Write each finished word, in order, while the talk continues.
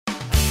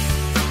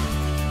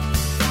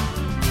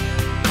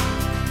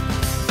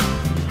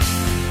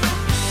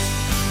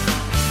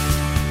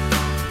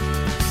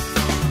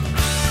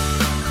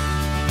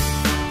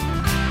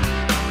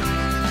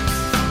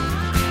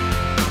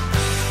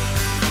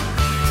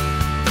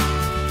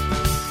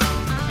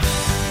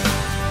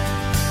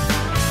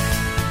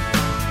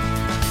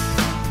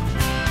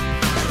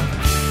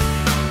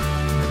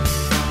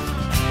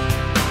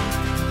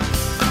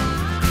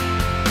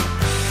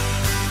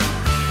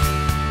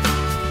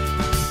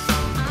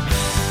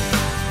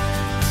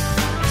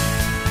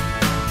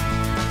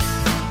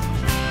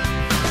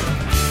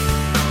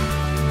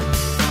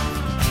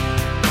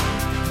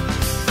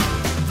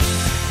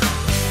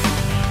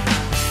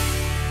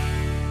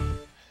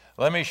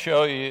let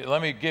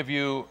me give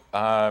you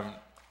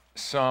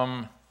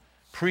some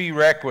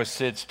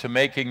prerequisites to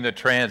making the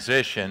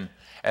transition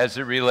as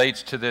it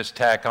relates to this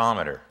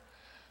tachometer.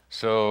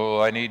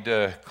 So I need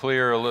to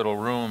clear a little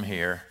room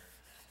here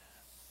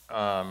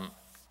to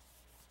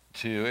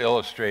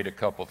illustrate a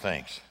couple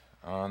things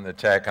on the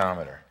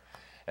tachometer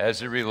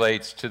as it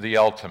relates to the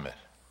ultimate.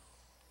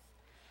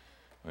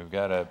 We've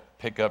got to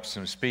pick up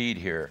some speed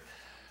here.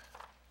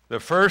 The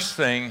first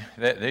thing,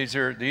 these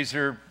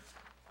are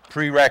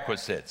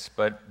prerequisites,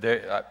 but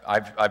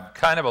I've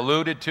kind of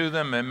alluded to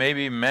them and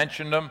maybe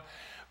mentioned them,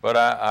 but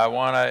I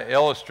want to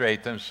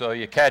illustrate them so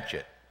you catch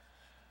it.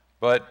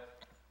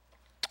 But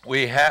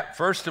we have,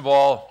 first of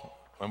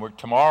all,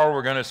 tomorrow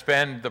we're going to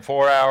spend the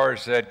 4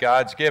 hours that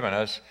God's given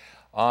us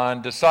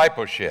on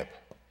discipleship.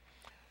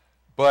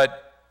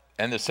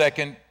 And the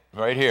second,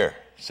 right here,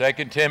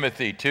 2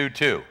 Timothy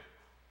 2:2.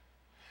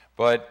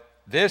 But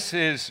this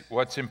is,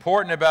 what's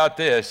important about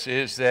this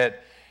is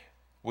that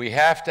we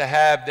have to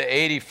have the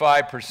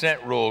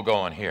 85% rule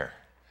going here.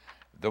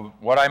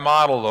 What I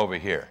modeled over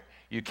here.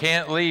 You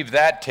can't leave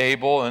that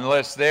table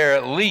unless they're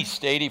at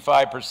least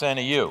 85%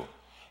 of you.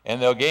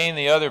 And they'll gain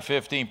the other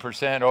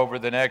 15% over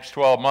the next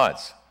 12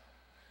 months.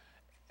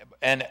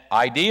 And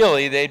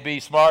ideally, they'd be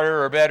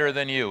smarter or better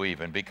than you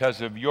even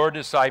because of your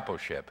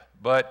discipleship.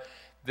 But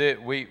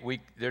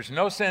there's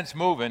no sense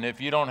moving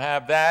if you don't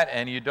have that,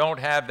 and you don't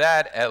have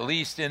that at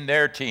least in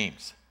their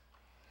teams.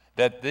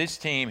 That this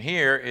team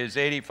here is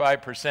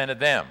 85% of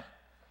them.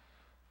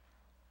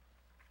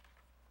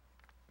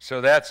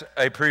 So that's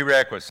a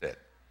prerequisite.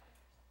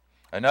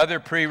 Another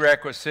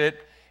prerequisite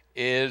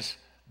is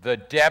the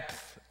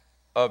depth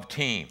of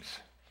teams,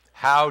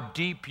 how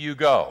deep you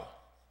go.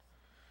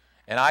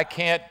 And I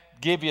can't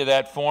give you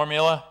that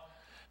formula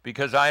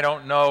because I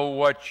don't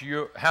know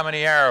how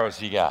many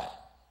arrows you got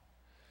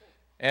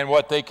and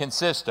what they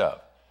consist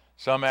of.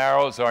 Some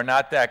arrows are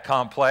not that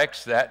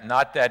complex,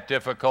 not that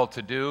difficult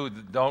to do,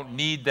 don't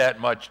need that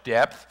much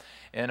depth,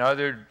 and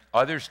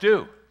others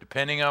do,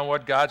 depending on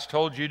what God's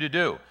told you to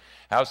do.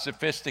 How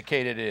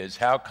sophisticated it is,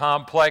 how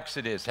complex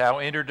it is, how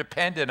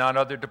interdependent on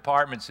other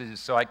departments it is.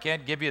 So I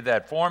can't give you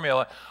that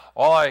formula.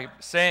 All I'm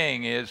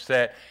saying is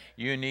that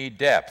you need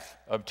depth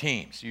of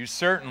teams. You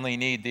certainly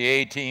need the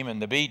A team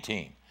and the B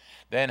team.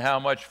 Then how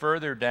much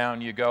further down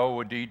you go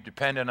would be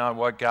dependent on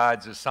what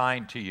God's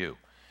assigned to you.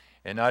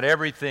 And not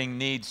everything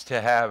needs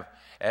to have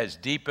as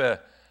deep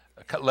a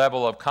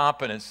level of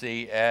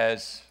competency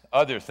as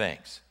other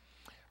things.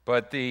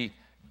 But the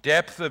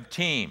depth of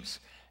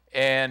teams,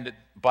 and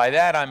by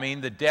that I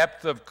mean the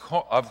depth of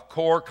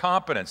core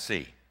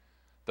competency,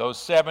 those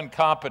 7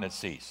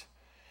 competencies.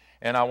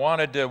 And I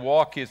wanted to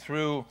walk you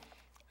through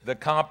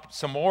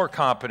some more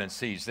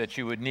competencies that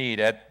you would need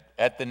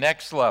at the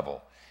next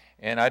level.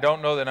 And I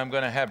don't know that I'm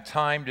going to have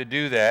time to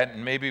do that,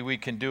 and maybe we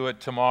can do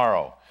it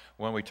tomorrow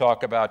when we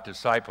talk about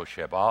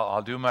discipleship.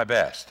 I'll do my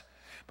best.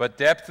 But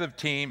depth of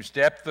teams,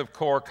 depth of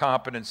core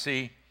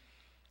competency.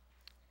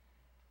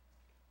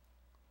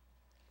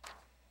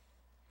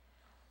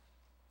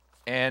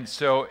 And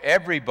so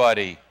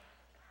everybody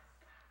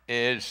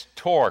is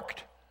torqued.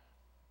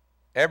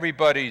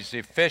 Everybody's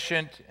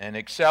efficient and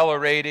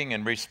accelerating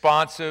and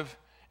responsive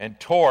and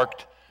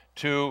torqued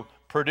to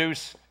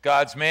produce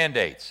God's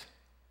mandates.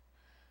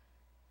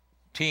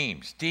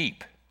 Teams,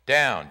 deep,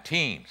 down,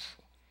 teams.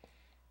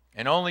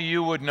 And only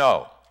you would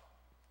know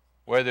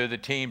whether the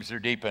teams are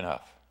deep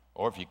enough.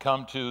 Or if you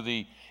come to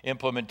the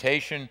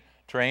implementation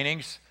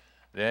trainings,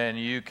 then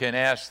you can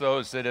ask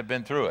those that have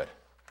been through it,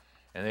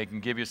 and they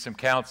can give you some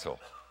counsel.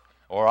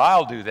 Or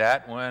I'll do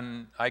that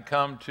when I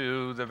come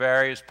to the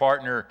various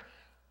partner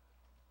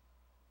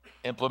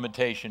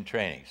implementation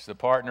trainings, the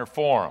partner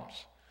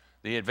forums,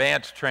 the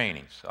advanced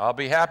trainings. I'll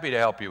be happy to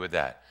help you with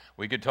that.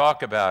 We could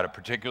talk about a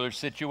particular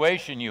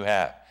situation you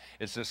have.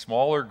 It's a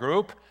smaller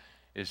group.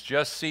 It's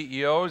just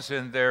CEOs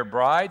and their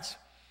brides,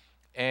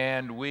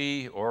 and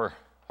or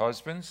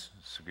husbands,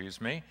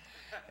 excuse me,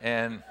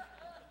 and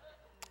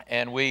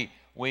we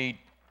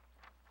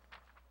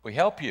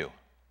help you.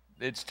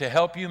 It's to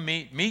help you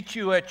meet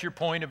you at your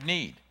point of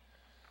need.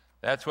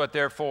 That's what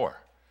they're for.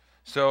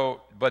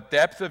 So, but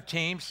depth of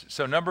teams.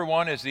 So number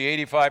 1 is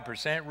the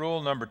 85%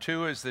 rule. Number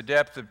 2 is the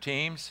depth of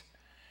teams.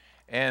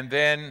 And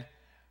then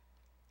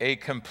a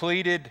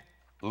completed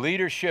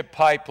leadership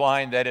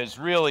pipeline that is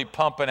really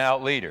pumping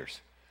out leaders.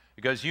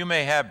 Because you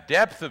may have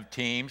depth of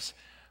teams,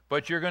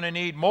 but you're going to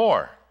need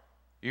more.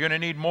 You're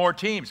going to need more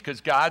teams because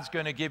God's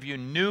going to give you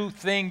new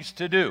things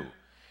to do.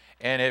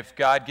 And if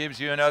God gives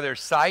you another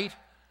site,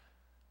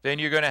 then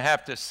you're going to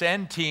have to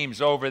send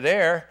teams over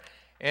there,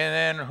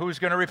 and then who's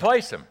going to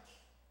replace them?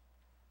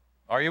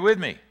 Are you with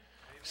me?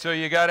 So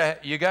you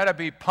gotta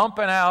be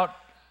pumping out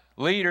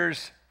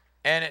leaders,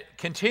 and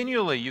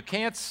continually. You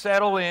can't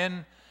settle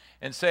in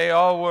and say,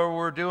 oh,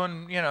 we're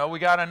doing, we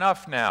got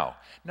enough now.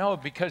 No,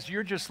 because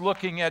you're just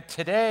looking at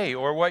today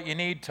or what you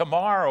need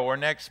tomorrow or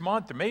next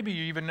month, or maybe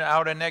even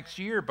out of next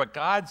year. But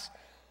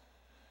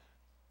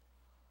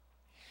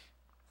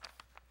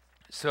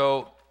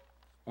so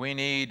we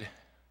need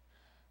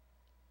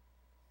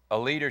a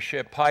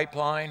leadership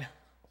pipeline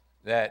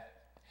that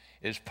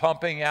is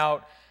pumping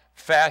out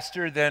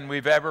faster than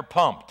we've ever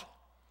pumped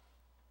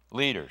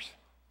leaders.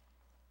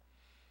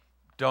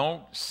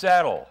 Don't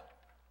settle.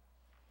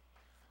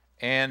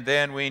 And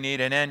then we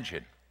need an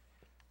engine.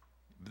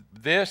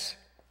 This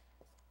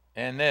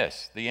and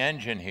this, the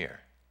engine here.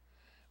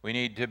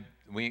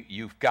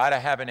 You've got to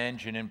have an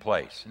engine in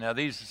place. Now,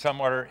 these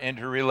somewhat are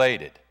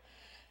interrelated.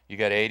 You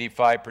got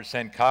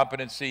 85%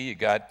 competency, you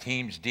got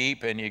teams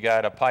deep, and you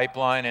got a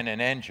pipeline and an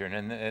engine,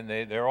 and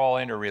they're all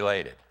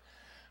interrelated.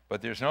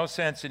 But there's no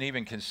sense in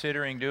even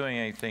considering doing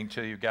anything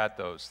till you've got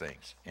those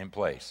things in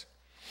place.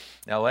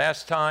 Now,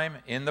 last time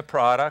in the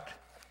product,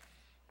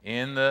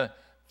 in the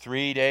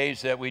 3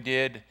 days that we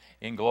did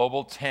in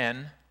Global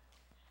 10,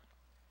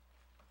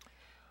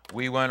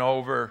 we went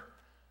over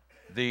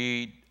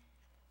the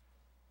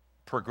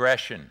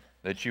progression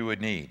that you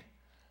would need,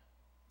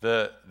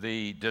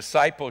 the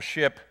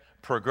discipleship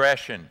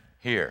progression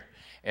here,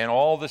 and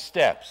all the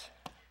steps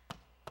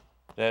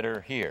that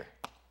are here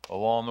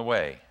along the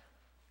way.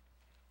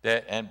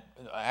 And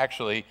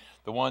actually,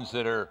 the ones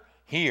that are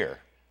here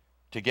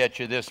to get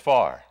you this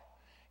far.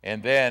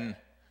 And then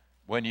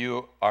when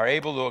you are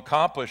able to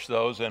accomplish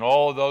those, and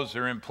all of those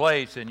are in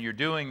place, and you're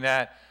doing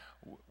that,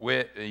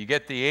 you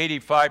get the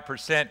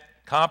 85%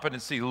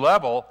 competency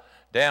level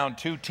down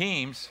 2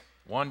 teams,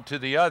 one to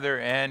the other,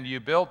 and you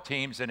build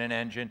teams in an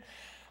engine,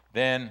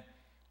 then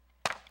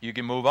you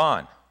can move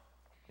on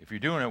if you're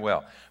doing it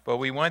well. But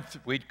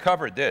we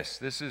covered this.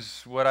 This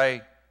is what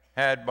I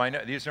had.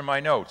 These are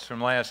my notes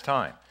from last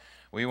time.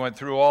 We went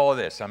through all of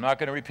this. I'm not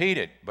going to repeat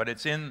it, but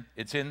it's in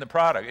the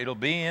product. It'll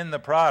be in the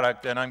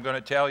product, and I'm going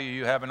to tell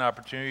you have an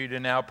opportunity to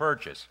now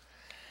purchase.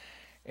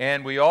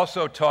 And we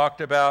also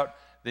talked about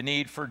the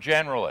need for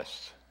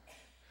generalists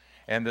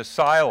and the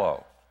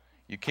silo.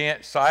 You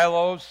can't,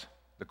 silos,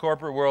 the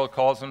corporate world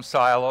calls them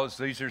silos.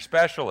 These are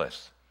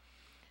specialists.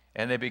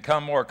 And they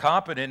become more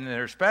competent in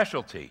their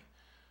specialty,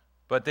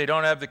 but they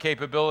don't have the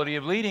capability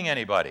of leading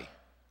anybody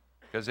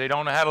because they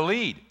don't know how to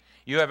lead.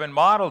 You haven't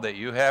modeled it.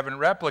 You haven't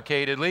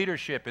replicated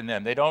leadership in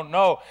them. They don't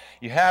know.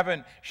 You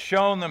haven't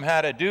shown them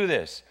how to do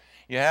this.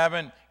 You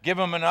haven't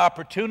given them an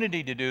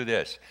opportunity to do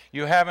this.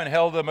 You haven't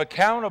held them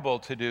accountable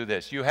to do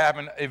this. You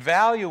haven't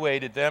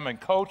evaluated them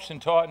and coached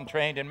and taught and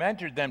trained and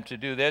mentored them to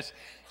do this,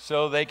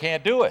 so they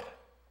can't do it.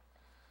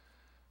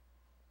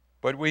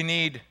 But we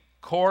need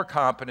core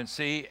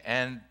competency,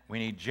 and we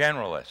need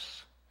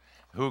generalists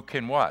who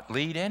can what?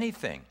 Lead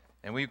anything.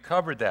 And we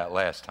covered that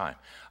last time.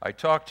 I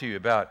talked to you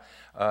about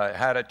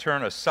how to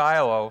turn a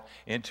silo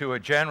into a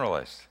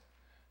generalist.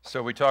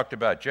 So we talked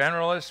about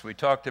generalists, we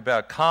talked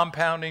about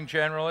compounding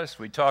generalists,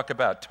 we talked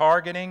about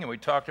targeting, and we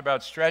talked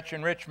about stretch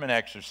enrichment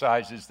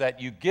exercises that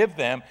you give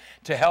them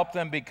to help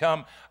them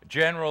become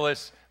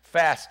generalists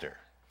faster.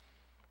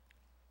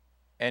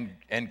 And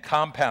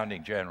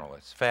compounding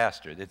generalists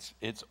faster.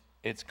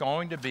 It's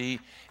going to be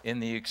in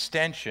the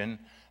extension,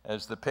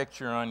 as the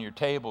picture on your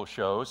table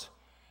shows,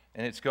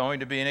 and it's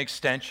going to be an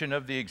extension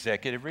of the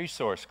Executive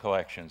Resource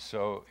Collection.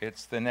 So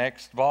it's the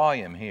next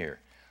volume here,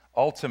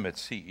 Ultimate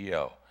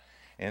CEO.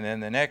 And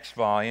then the next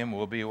volume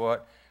will be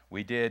what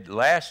we did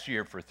last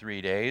year for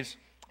 3 days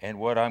and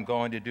what I'm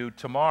going to do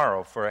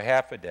tomorrow for a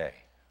half a day.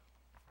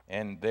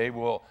 And they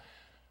will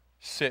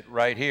sit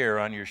right here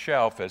on your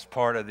shelf as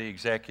part of the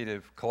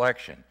Executive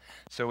Collection.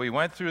 So we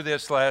went through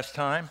this last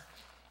time,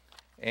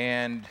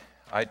 and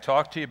I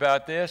talked to you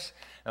about this.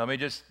 Let me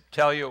just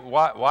tell you,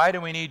 why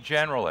do we need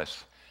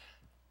generalists?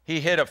 He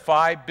hit a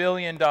 $5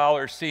 billion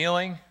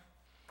ceiling.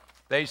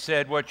 They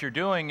said, what you're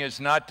doing is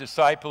not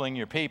discipling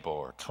your people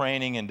or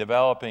training and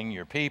developing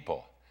your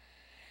people.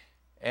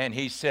 And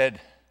he said,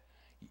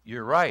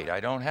 you're right, I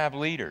don't have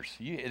leaders.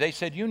 They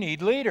said, you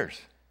need leaders.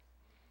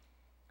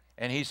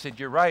 And he said,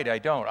 you're right, I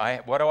don't.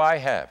 What do I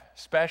have?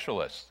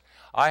 Specialists.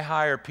 I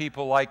hire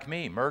people like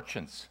me,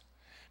 merchants.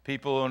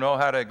 People who know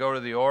how to go to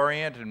the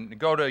Orient and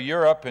go to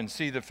Europe and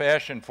see the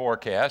fashion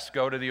forecast,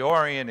 go to the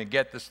Orient and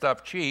get the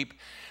stuff cheap,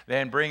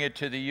 then bring it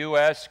to the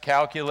U.S.,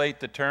 calculate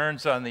the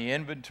turns on the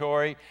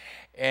inventory,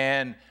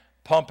 and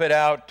pump it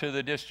out to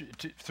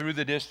through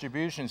the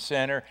distribution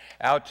center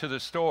out to the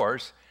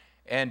stores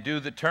and do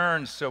the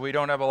turns so we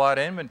don't have a lot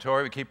of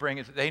inventory. We keep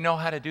bringing it. They know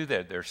how to do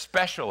that. They're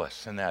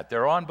specialists in that.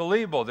 They're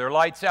unbelievable. They're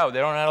lights out. They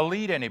don't know how to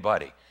lead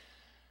anybody.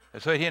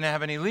 So he didn't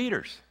have any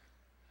leaders.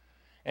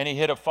 And he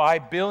hit a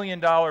 $5 billion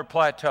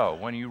plateau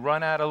when you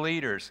run out of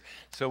leaders.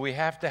 So we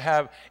have to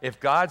have, if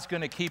God's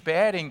going to keep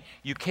adding,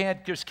 you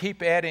can't just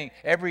keep adding.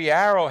 Every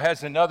arrow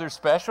has another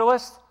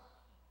specialist,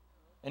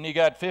 and you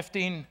got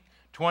 15,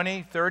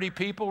 20, 30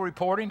 people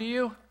reporting to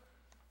you.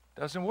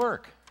 Doesn't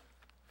work.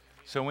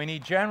 So we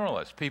need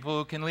generalists, people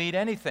who can lead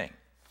anything,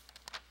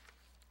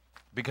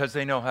 because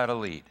they know how to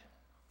lead.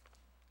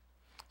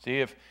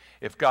 See,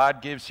 if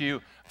God gives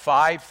you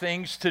 5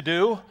 things to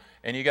do,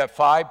 and you got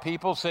 5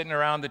 people sitting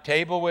around the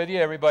table with you,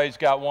 everybody's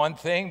got one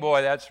thing,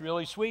 boy, that's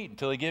really sweet,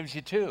 until he gives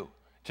you 2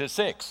 to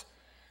 6.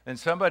 Then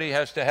somebody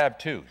has to have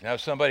 2. Now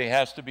somebody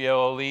has to be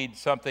able to lead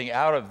something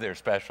out of their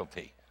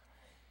specialty.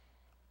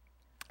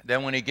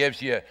 Then when he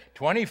gives you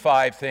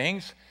 25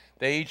 things,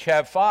 they each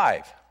have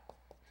 5.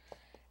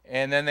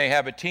 And then they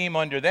have a team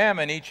under them,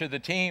 and each of the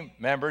team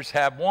members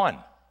have 1.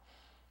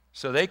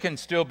 So they can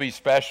still be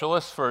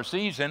specialists for a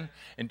season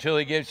until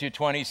he gives you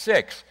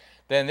 26.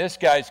 Then this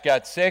guy's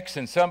got 6,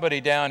 and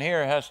somebody down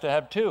here has to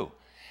have 2.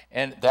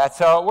 And that's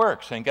how it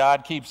works. And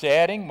God keeps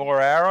adding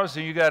more arrows,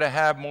 and you got to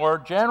have more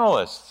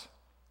generalists.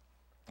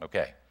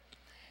 Okay.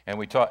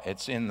 And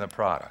it's in the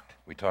product.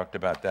 We talked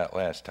about that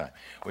last time.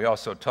 We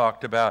also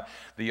talked about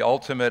the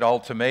ultimate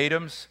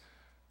ultimatums,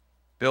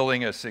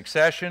 building a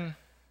succession.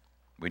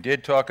 We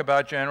did talk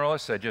about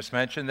generalists. I just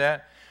mentioned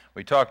that.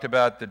 We talked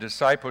about the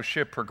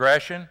discipleship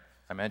progression.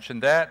 I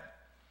mentioned that.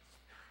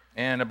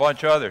 And a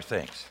bunch of other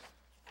things.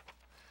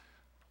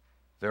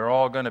 They're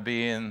all going to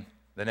be in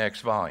the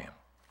next volume,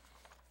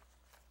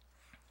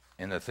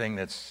 in the thing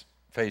that's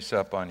face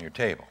up on your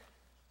table.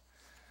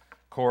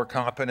 Core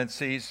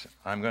competencies,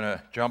 I'm going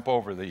to jump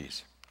over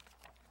these.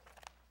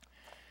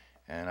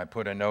 And I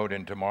put a note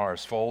in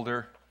tomorrow's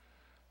folder.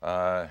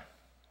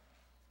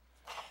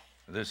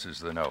 This is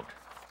the note.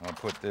 I'll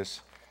put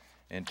this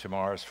in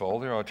tomorrow's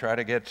folder. I'll try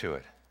to get to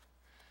it.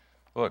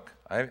 Look,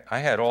 I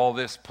had all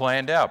this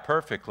planned out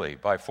perfectly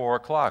by 4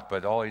 o'clock,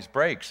 but all these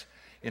breaks,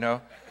 you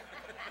know.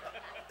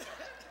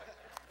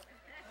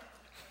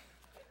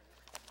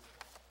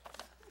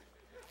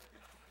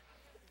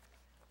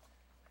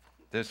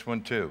 This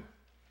one too.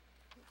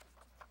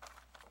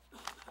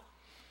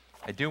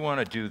 I do want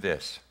to do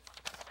this.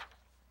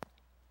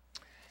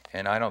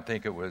 And I don't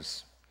think it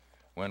was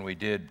when we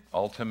did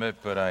Ultimate,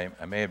 but I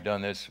may have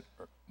done this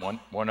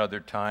one other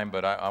time,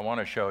 but I want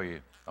to show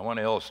you. I want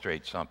to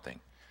illustrate something.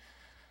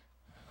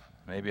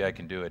 Maybe I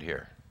can do it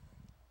here.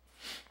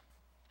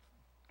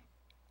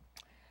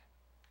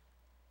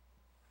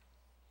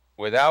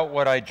 Without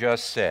what I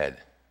just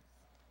said,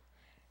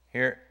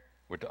 here,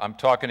 I'm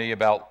talking to you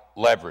about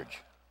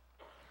leverage.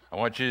 I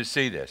want you to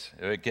see this.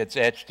 It gets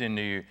etched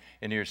into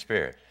your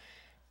spirit.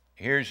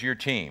 Here's your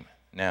team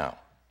now.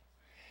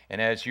 And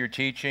as you're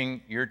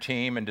teaching your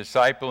team and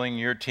discipling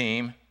your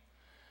team,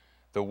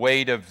 the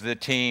weight of the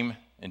team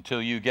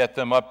until you get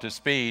them up to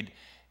speed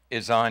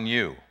is on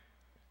you.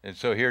 And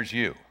so here's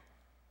you.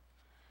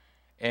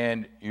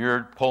 And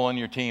you're pulling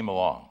your team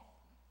along.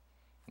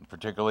 And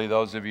particularly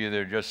those of you that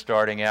are just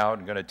starting out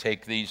and going to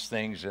take these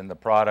things in the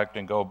product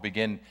and go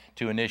begin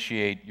to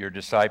initiate your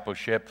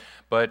discipleship.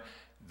 But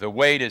the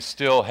weight is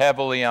still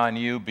heavily on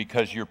you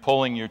because you're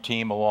pulling your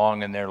team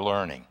along and they're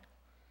learning.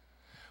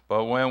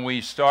 But when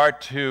we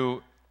start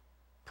to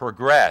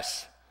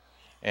progress,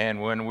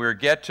 and when we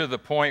get to the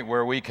point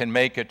where we can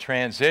make a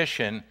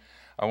transition,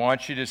 I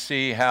want you to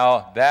see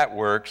how that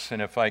works.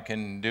 And if I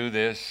can do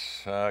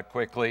this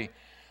quickly,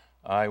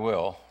 I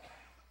will.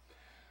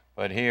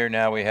 But here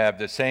now we have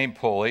the same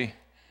pulley,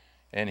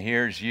 and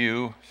here's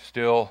you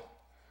still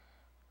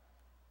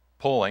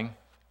pulling.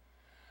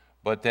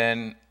 But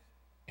then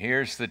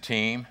here's the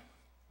team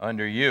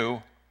under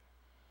you.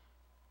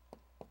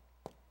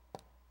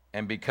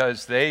 And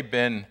because they've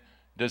been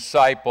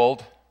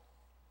discipled,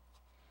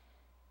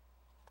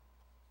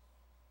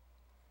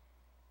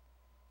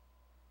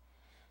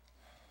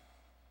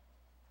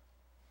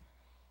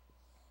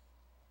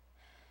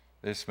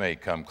 this may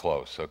come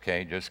close,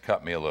 okay? Just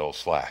cut me a little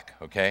slack,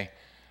 okay?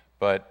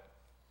 But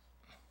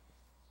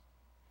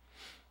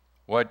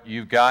what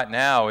you've got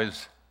now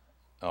is,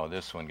 oh,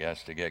 this one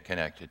has to get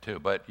connected too,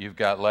 but you've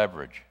got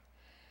leverage.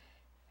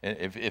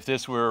 If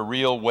this were a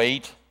real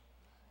weight,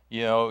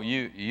 you know,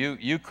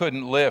 you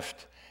couldn't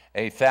lift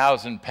a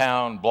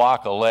 1,000-pound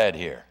block of lead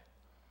here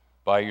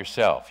by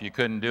yourself. You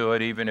couldn't do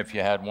it even if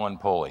you had one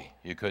pulley.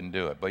 You couldn't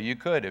do it. But you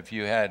could if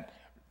you had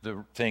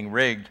the thing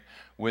rigged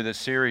with a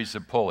series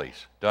of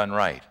pulleys done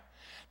right.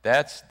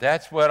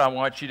 That's what I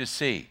want you to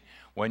see.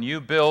 When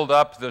you build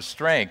up the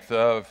strength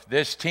of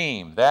this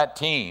team, that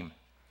team,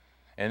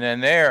 and then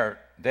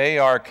they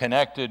are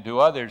connected to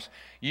others,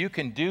 you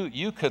could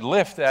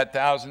lift that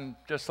 1,000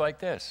 just like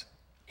this.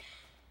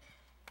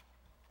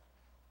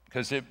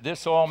 Because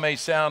this all may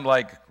sound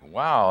like,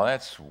 wow,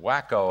 that's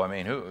wacko. I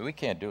mean, we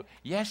can't do it.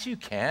 Yes, you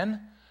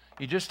can.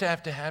 You just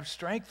have to have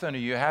strength under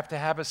you. You have to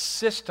have a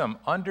system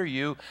under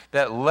you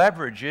that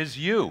leverages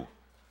you.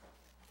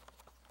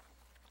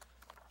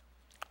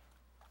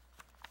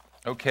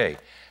 Okay,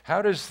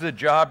 how does the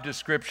job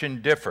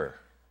description differ?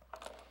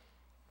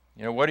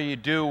 You know, what do you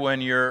do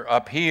when you're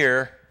up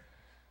here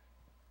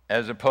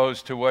as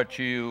opposed to what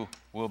you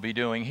will be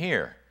doing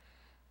here?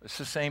 It's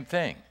the same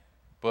thing,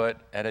 but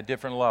at a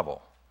different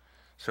level.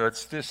 So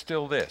it's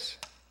still this.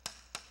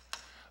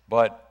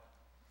 But,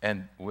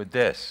 and with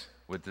this,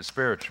 with the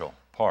spiritual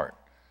part.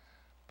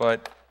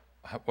 But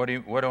what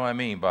do I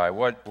mean by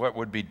what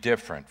would be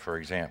different, for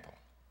example?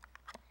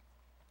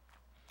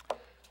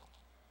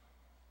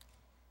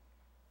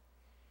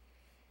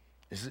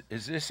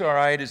 Is this all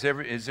right? Is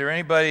there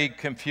anybody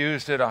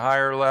confused at a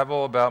higher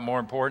level about more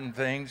important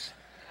things?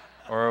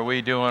 Or are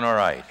we doing all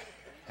right?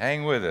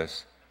 Hang with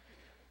us.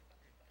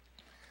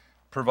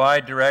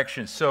 Provide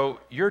direction.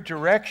 So your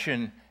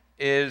direction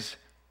is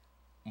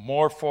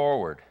more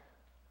forward.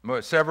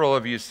 Several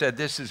of you said,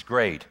 this is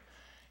great.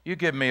 You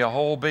give me a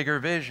whole bigger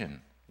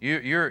vision.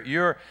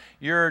 You're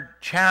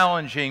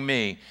challenging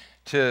me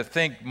to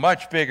think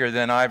much bigger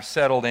than I've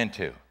settled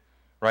into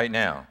right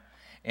now.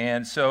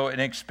 And so an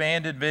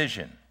expanded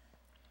vision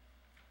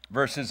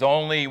versus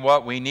only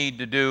what we need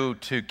to do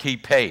to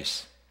keep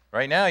pace.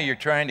 Right now you're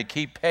trying to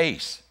keep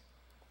pace,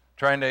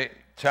 trying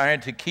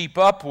to keep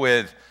up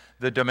with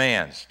the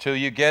demands till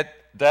you get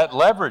that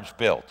leverage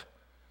built,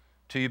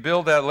 till you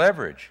build that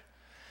leverage.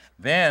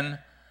 Then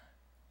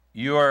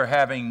you are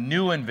having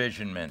new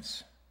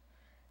envisionments,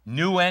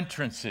 new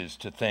entrances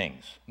to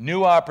things,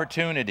 new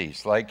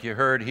opportunities like you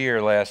heard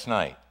here last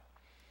night.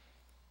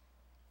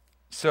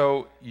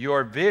 So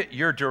your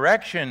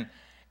direction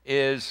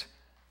is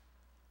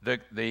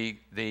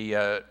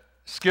the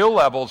skill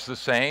level's the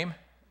same,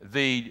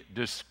 the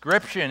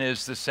description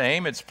is the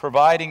same, it's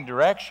providing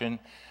direction,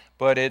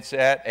 but it's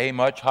at a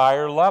much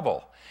higher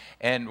level.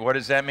 And what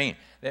does that mean?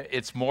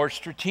 It's more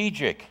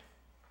strategic.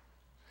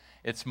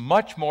 It's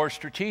much more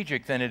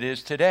strategic than it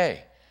is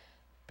today,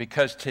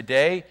 because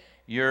today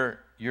your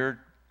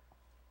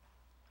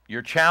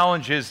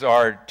challenges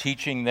are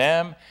teaching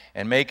them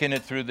and making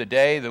it through the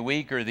day, the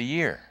week, or the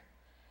year.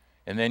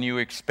 And then you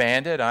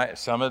expand it.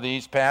 Some of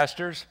these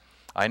pastors,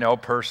 I know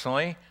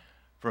personally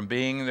from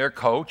being their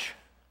coach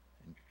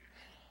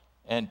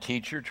and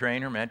teacher,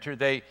 trainer, mentor,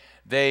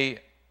 they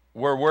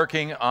were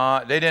working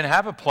on, they didn't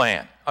have a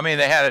plan. I mean,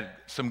 they had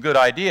some good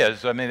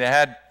ideas. I mean, they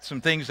had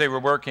some things they were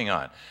working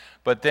on.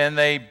 But then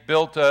they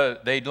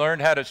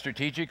learned how to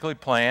strategically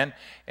plan,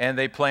 and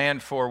they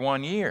planned for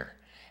 1 year.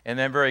 And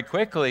then very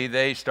quickly,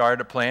 they started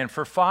to plan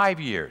for 5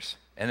 years.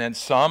 And then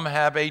some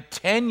have a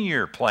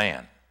 10-year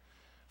plan,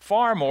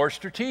 far more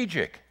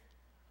strategic.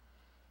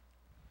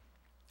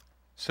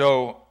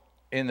 So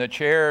in the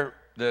chair,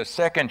 the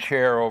second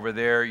chair over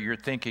there, your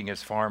thinking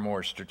is far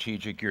more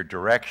strategic. Your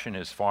direction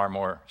is far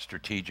more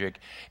strategic.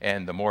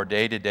 And the more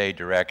day-to-day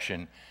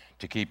direction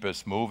to keep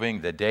us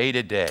moving, the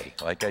day-to-day,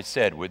 like I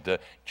said, with the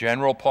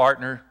general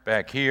partner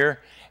back here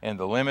and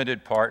the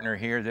limited partner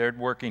here, they're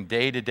working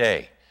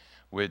day-to-day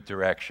with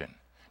direction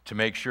to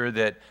make sure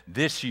that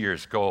this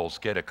year's goals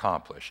get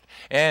accomplished.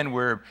 And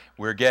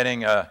we're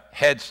getting a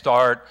head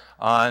start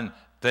on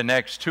the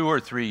next 2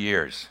 or 3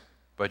 years.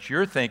 But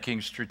you're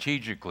thinking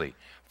strategically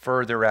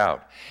further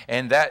out.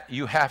 And that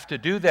you have to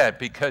do that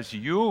because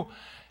you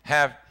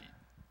can't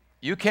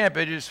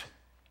be just,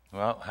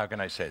 well, how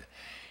can I say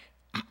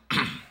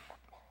it?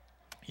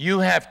 You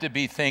have to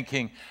be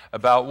thinking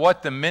about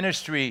what the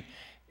ministry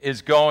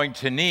is going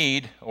to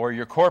need, or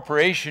your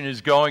corporation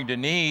is going to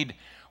need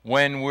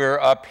when we're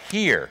up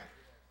here.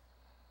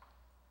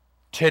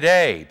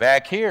 Today,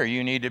 back here,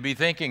 you need to be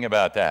thinking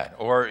about that.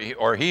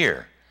 Or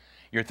here,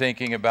 you're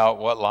thinking about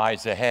what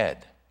lies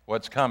ahead,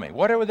 what's coming.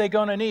 What are they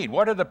going to need?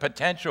 What are the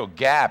potential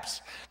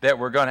gaps that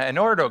we're going to, in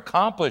order to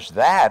accomplish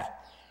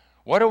that,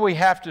 what do we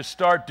have to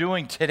start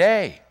doing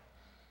today?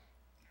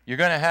 You're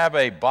going to have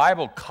a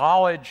Bible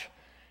college.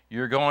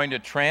 You're going to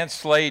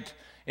translate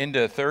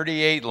into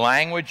 38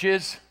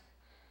 languages.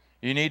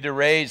 You need to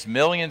raise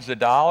millions of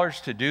dollars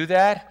to do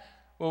that.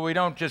 Well, we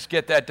don't just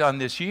get that done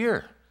this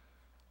year.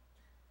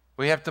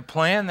 We have to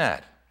plan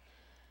that.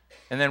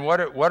 And then what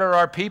are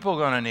our people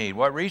going to need?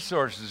 What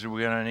resources are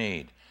we going to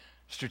need?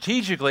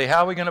 Strategically,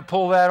 how are we going to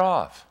pull that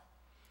off?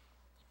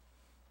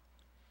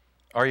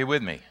 Are you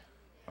with me?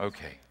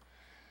 Okay.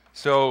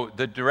 So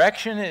the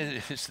direction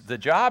is, the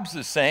job's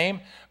the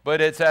same,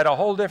 but it's at a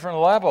whole different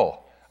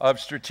level of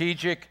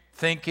strategic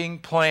thinking,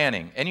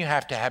 planning. And you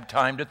have to have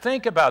time to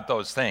think about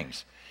those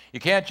things. You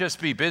can't just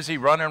be busy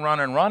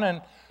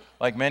running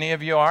like many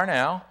of you are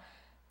now.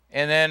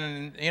 And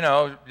then,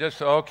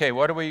 just, okay,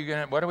 what are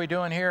we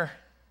doing here?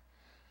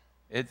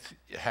 You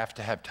have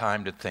to have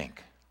time to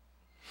think.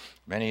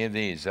 Many of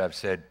these I've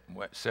said,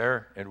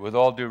 sir, and with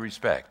all due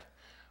respect,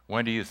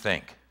 when do you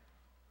think?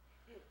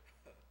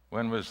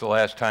 When was the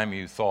last time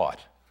you thought?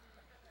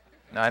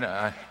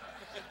 I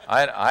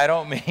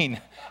don't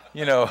mean,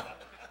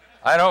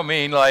 I don't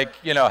mean like,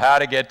 how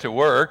to get to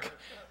work,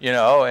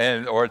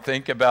 or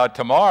think about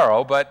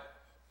tomorrow,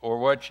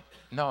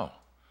 no.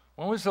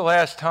 When was the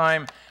last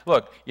time,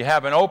 look, you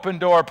have an open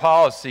door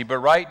policy, but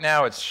right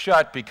now it's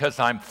shut because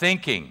I'm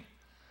thinking.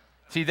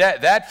 See,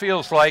 that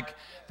feels like,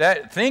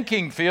 that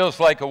thinking feels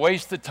like a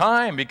waste of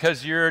time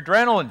because you're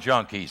adrenaline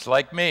junkies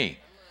like me.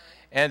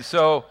 And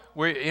so,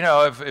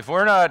 if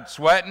we're not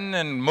sweating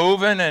and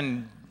moving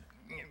and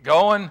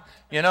going,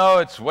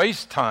 it's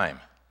waste time.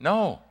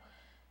 No.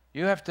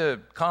 You have to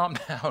calm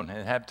down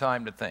and have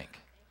time to think.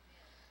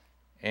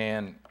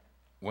 And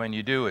when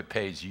you do, it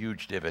pays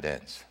huge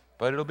dividends.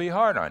 But it'll be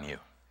hard on you.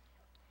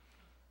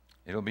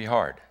 It'll be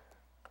hard.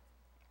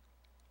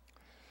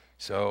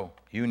 So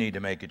you need to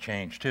make a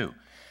change too.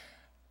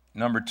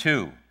 Number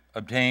 2,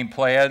 obtain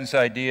plans,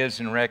 ideas,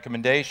 and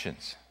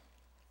recommendations.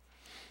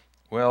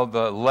 Well,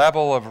 the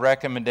level of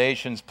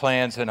recommendations,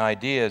 plans, and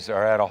ideas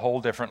are at a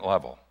whole different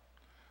level.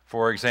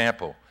 For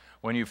example,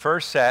 when you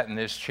first sat in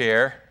this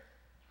chair,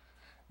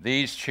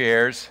 these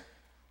chairs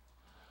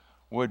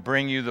would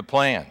bring you the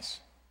plans.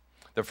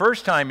 The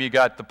first time you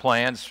got the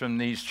plans from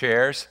these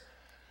chairs,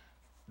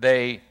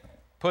 they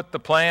put the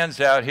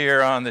plans out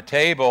here on the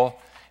table,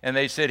 and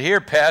they said, "Here,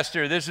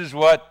 Pastor, this is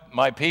what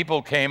my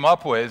people came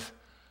up with."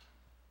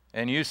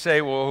 And you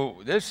say,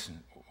 "Well,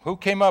 who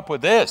came up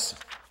with this?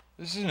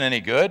 This isn't any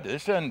good.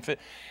 This doesn't fit."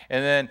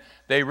 And then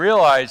they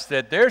realize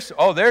that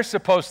they're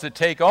supposed to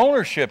take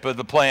ownership of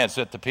the plans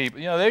that the people,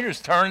 they're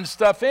just turning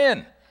stuff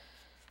in.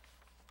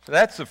 So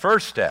that's the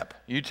first step.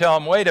 You tell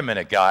them, "Wait a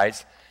minute,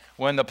 guys.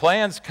 When the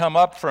plans come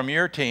up from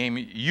your team,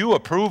 you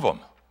approve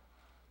them.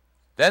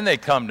 Then they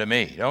come to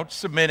me. Don't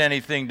submit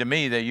anything to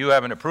me that you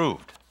haven't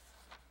approved."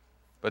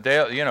 But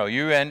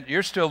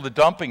you're still the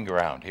dumping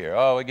ground here.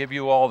 "Oh, I give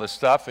you all the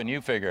stuff and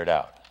you figure it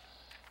out."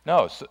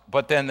 No,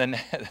 but then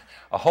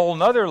a whole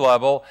nother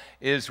level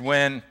is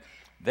when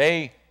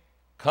they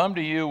come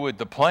to you with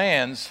the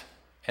plans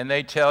and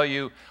they tell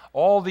you,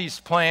 "All these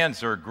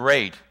plans are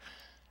great,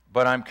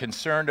 but I'm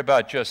concerned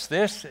about just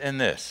this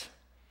and this."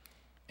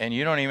 And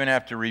you don't even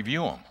have to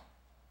review them.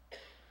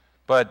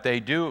 But they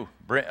do.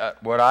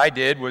 What I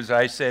did was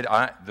I said,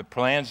 the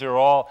plans are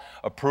all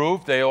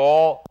approved. They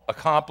all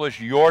accomplish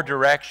your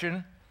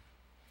direction.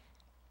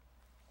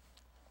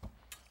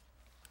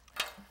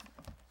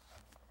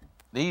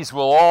 These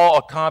will all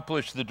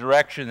accomplish the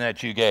direction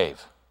that you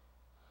gave.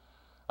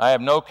 I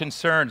have no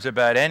concerns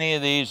about any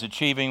of these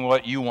achieving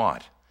what you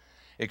want,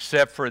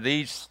 except for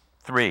these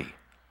three.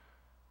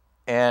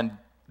 And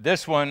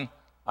this one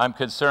I'm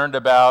concerned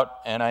about,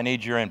 and I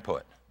need your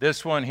input.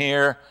 This one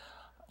here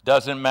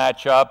doesn't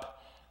match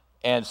up,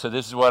 and so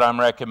this is what I'm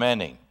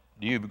recommending.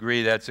 Do you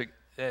agree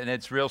and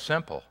it's real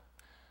simple.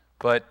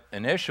 But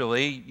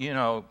initially,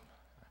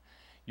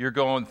 you're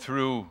going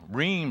through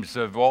reams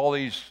of all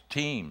these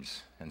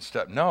teams and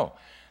stuff. No,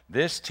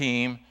 this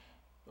team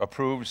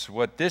approves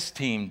what this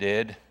team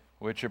did,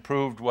 which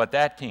approved what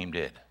that team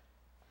did.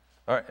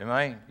 All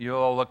right, you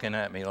all looking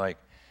at me like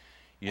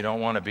you don't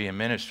want to be in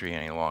ministry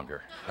any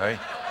longer, right?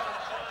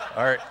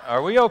 All right,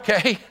 are we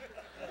okay?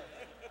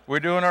 We're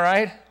doing all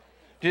right?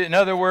 In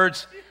other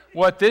words,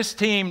 what this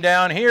team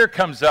down here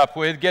comes up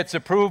with gets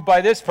approved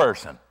by this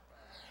person.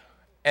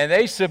 And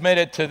they submit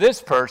it to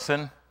this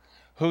person,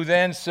 who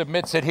then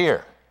submits it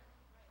here.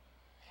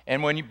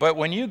 And when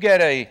you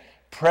get a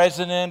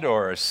president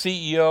or a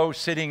CEO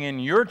sitting in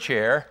your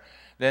chair,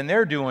 then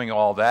they're doing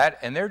all that,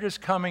 and they're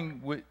just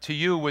coming to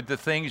you with the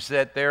things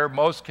that they're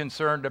most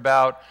concerned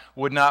about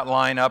would not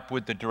line up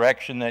with the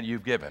direction that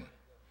you've given.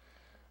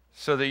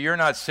 So that you're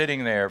not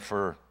sitting there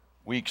for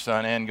weeks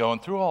on end going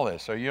through all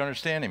this. Are you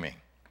understanding me?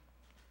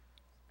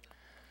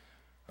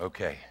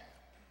 Okay.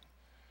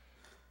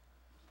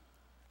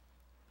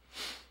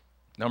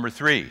 Number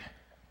 3,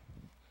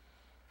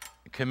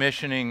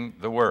 commissioning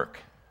the work.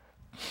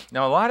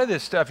 Now, a lot of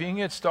this stuff you can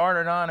get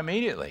started on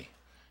immediately.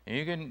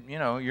 You can,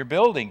 you're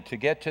building to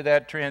get to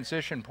that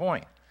transition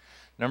point.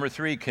 Number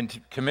 3,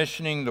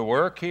 commissioning the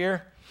work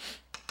here.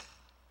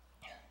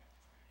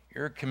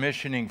 You're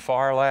commissioning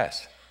far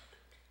less.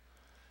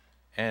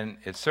 And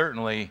it's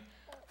certainly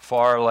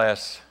far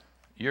less,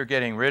 you're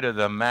getting rid of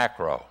the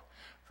macro.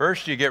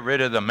 First, you get rid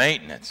of the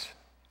maintenance.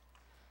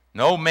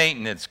 No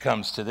maintenance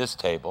comes to this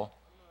table.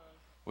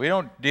 We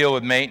don't deal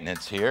with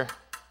maintenance here.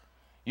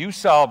 You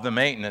solve the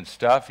maintenance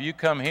stuff. You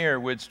come here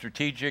with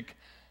strategic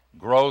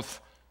growth.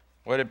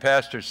 What did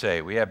Pastor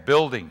say? We have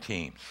building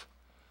teams.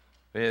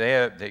 They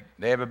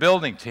have a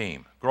building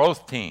team,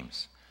 growth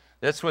teams.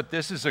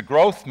 This is a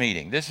growth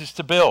meeting. This is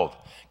to build.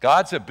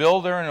 God's a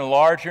builder and a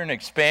enlarger and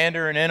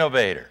expander and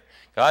innovator.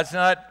 God's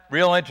not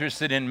real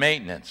interested in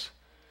maintenance.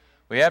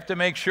 We have to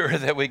make sure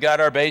that we got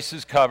our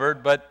bases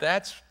covered, but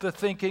that's the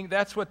thinking.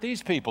 That's what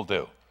these people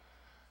do.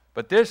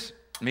 But this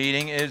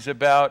meeting is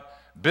about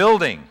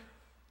building,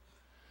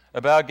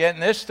 about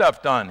getting this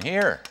stuff done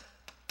here.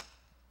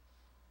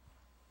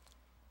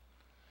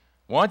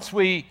 Once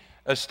we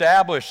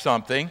establish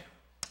something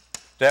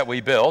that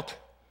we built,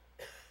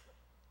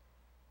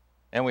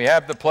 and we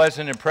have the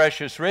pleasant and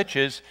precious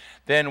riches,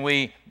 then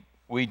we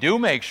do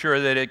make sure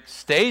that it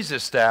stays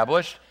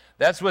established.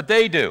 That's what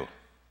they do.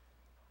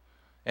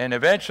 And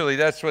eventually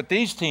that's what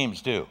these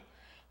teams do.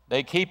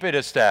 They keep it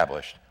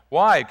established.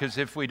 Why? Because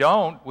if we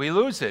don't, we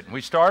lose it and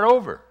we start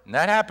over. And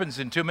that happens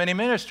in too many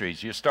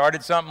ministries. You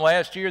started something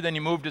last year, then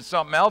you moved to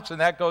something else,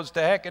 and that goes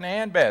to heck in a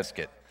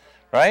handbasket.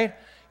 Right?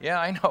 Yeah,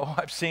 I know.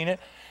 I've seen it.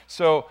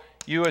 So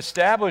you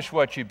establish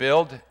what you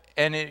build,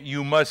 and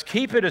you must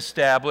keep it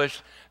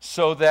established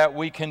so that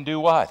we can do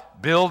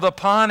what? Build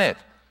upon it.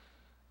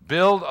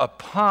 Build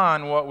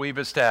upon what we've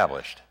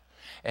established.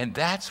 And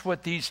that's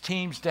what these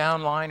teams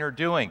downline are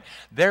doing.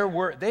 They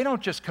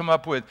don't just come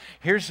up with,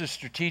 here's a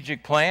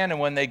strategic plan, and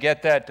when they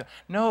get that,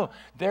 no,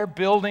 they're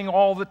building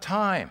all the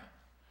time.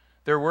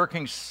 They're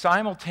working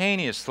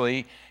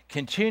simultaneously,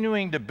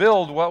 continuing to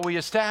build what we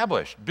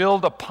established,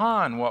 build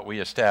upon what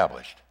we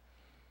established.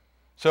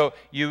 So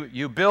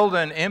you build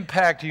an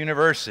impact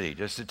university,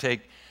 just to take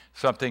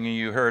something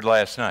you heard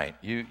last night.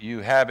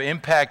 You have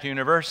Impact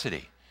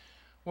University.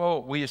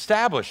 Well, we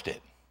established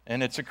it,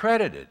 and it's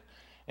accredited,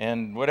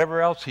 and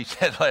whatever else he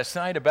said last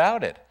night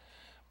about it.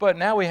 But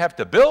now we have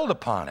to build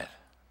upon it.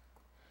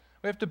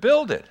 We have to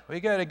build it. We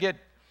got to get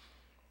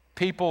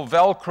people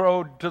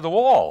Velcroed to the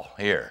wall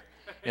here,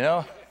 you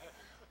know?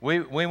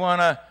 We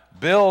want to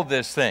build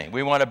this thing.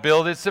 We want to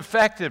build its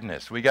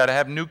effectiveness. We got to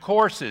have new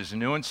courses,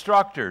 new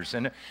instructors,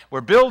 and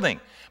we're building.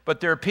 But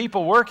there are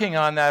people working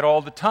on that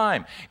all the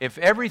time. If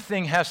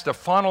everything has to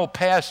funnel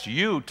past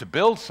you to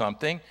build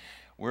something,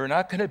 we're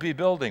not going to be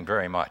building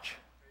very much.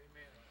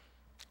 Amen.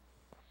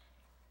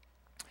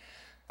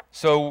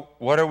 So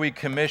what are we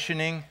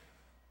commissioning?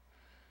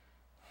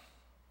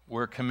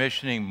 We're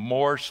commissioning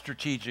more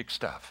strategic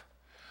stuff.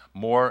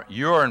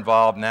 You're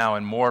involved now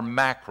in more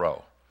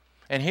macro.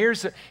 And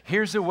here's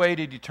a way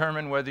to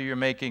determine whether you're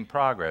making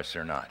progress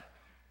or not.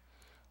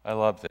 I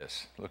love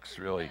this. Looks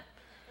really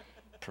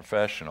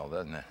professional,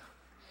 doesn't it?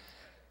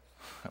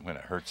 I'm going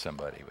to hurt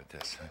somebody with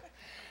this.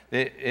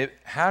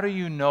 How do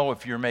you know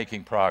if you're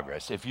making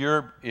progress? If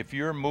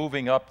you're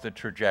moving up the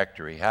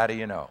trajectory, how do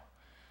you know?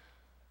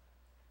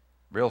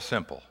 Real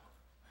simple.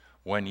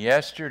 When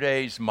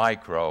yesterday's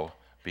micro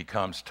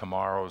becomes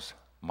tomorrow's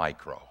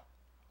micro.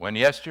 When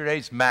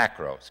yesterday's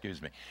macro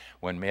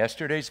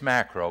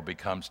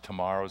becomes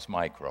tomorrow's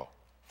micro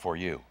for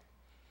you.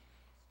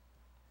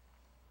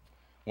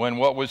 When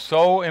what was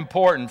so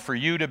important for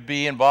you to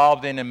be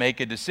involved in and make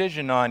a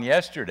decision on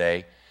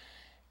yesterday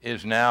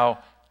is now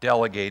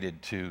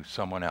delegated to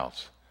someone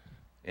else.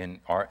 In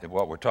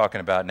what we're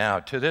talking about now,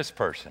 to this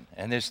person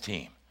and this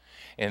team.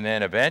 And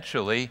then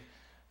eventually,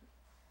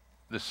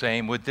 the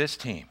same with this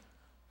team.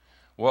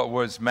 What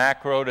was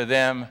macro to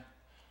them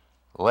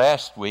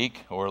last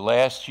week or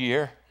last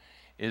year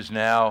is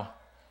now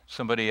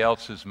somebody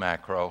else's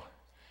macro.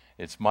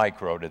 It's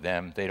micro to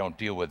them. They don't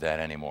deal with that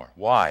anymore.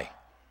 Why?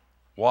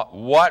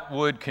 What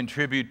would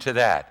contribute to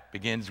that?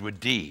 Begins with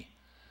D.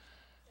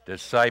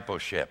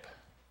 Discipleship.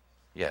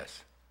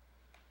 Yes.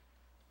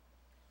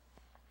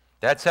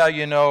 That's how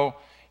you know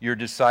you're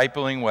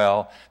discipling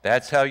well.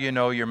 That's how you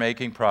know you're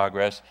making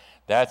progress.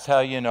 That's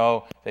how you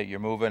know that you're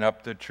moving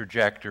up the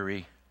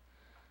trajectory.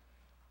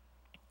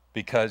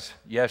 Because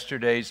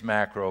yesterday's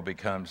macro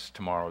becomes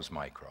tomorrow's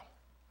micro.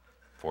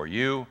 For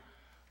you,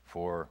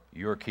 for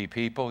your key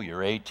people,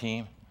 your A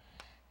team,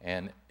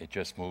 and it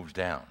just moves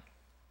down.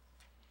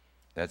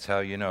 That's how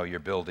you know you're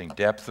building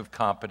depth of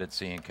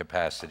competency and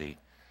capacity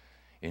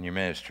in your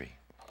ministry.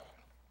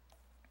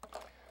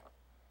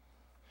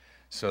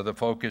 So the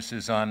focus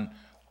is on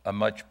a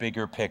much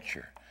bigger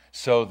picture.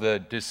 So the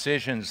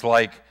decisions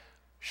like,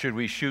 should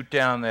we shoot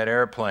down that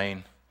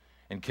airplane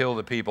and kill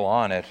the people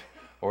on it,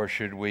 or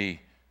should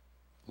we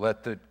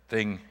let the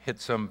thing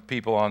hit some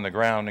people on the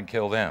ground and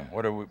kill them?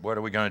 What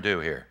are we going to do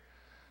here?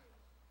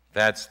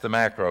 That's the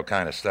macro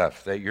kind of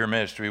stuff that your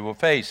ministry will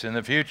face in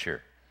the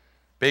future.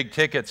 Big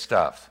ticket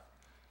stuff.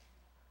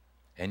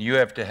 And you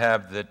have to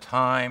have the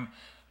time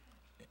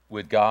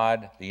with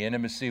God, the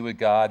intimacy with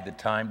God, the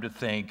time to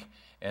think,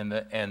 and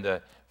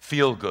the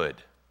feel good.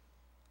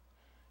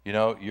 You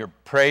know, you're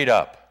prayed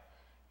up,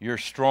 you're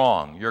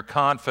strong, you're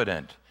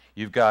confident,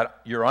 you're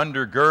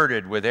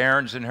undergirded with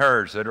Aaron's and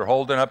hers that are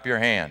holding up your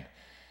hand.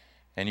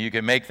 And you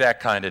can make that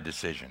kind of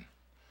decision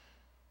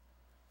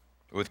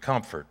with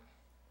comfort.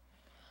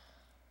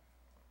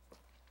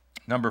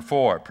 Number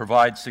 4,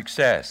 provide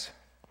success.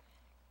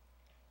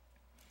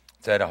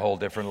 It's at a whole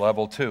different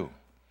level too.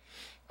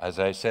 As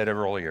I said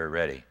earlier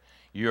already,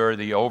 you're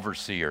the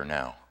overseer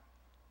now.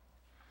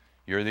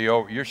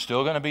 You're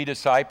still going to be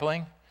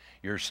discipling.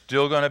 You're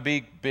still going to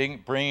be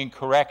bringing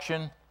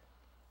correction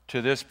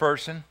to this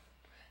person.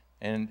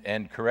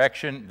 And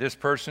correction, this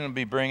person will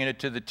be bringing it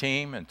to the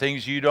team, and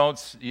things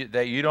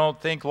that you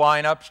don't think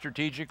line up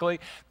strategically,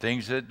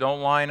 things that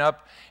don't line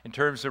up in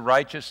terms of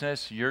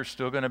righteousness, you're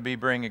still going to be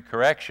bringing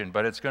correction,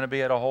 but it's going to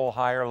be at a whole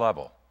higher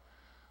level.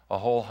 A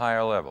whole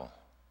higher level.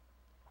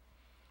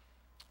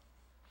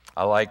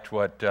 I liked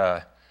what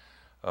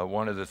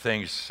one of the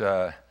things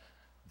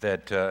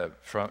that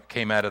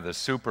came out of the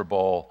Super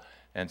Bowl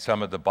and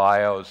some of the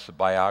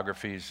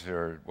biographies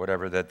or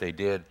whatever that they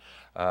did.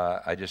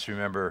 I just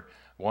remember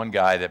one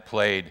guy that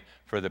played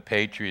for the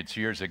Patriots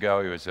years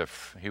ago.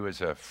 He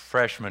was a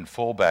freshman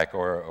fullback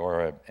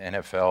or an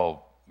NFL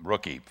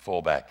rookie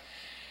fullback,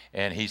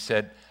 and he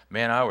said,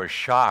 "Man, I was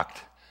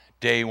shocked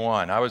day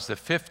one. I was the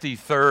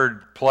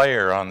 53rd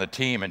player on the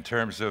team in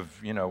terms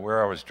of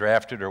where I was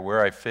drafted or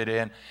where I fit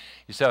in."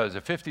 He said, "I was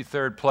the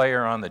 53rd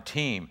player on the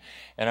team,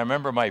 and I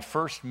remember my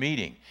first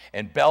meeting,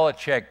 and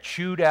Belichick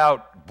chewed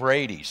out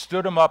Brady,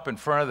 stood him up in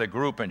front of the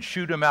group and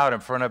chewed him out in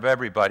front of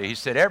everybody." He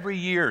said, "Every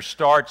year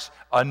starts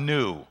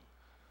anew.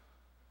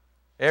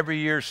 Every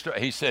year,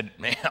 he said,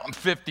 man, I'm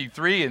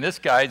 53, and this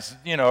guy's,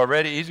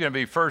 already, he's going to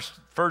be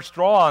first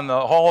draw on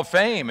the Hall of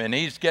Fame, and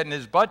he's getting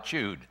his butt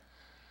chewed.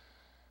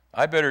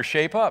 I better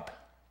shape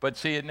up." But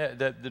see,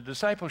 the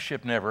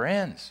discipleship never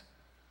ends.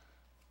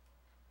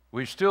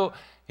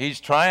 He's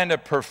trying to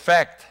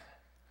perfect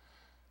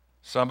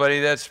somebody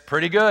that's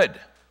pretty good.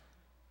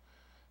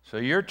 So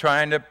you're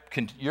going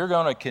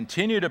to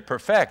continue to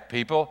perfect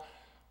people,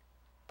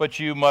 but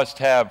you must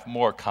have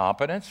more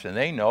competence, and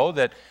they know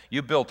that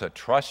you built a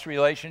trust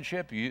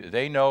relationship.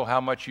 They know how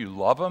much you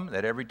love them,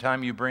 that every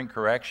time you bring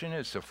correction,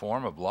 it's a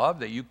form of love,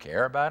 that you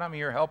care about them,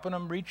 you're helping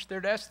them reach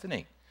their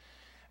destiny,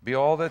 be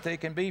all that they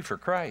can be for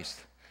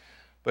Christ.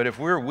 But if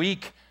we're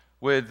weak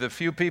with the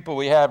few people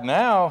we have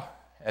now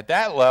at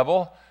that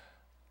level,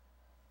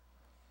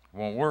 it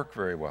won't work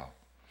very well.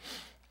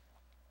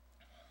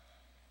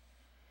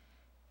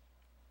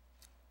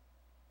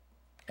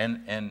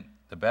 And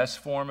the best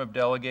form of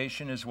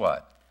delegation is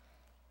what?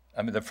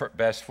 I mean, the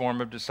best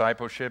form of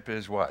discipleship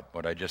is what?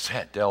 What I just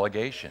said,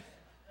 delegation.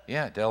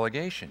 Yeah,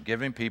 delegation,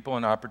 giving people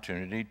an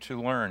opportunity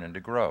to learn and to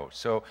grow.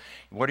 So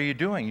what are you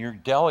doing? You're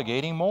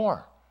delegating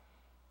more.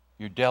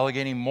 You're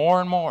delegating more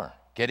and more,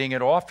 getting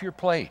it off your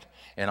plate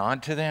and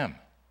onto them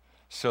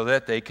so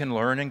that they can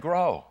learn and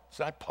grow. It's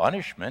not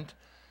punishment.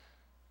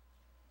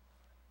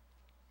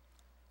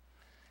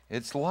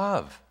 It's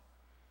love,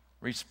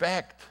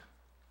 respect,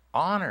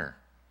 honor,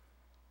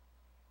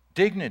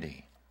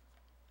 dignity.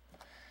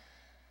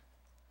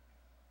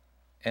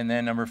 And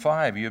then number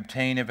 5, you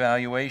obtain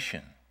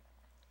evaluation.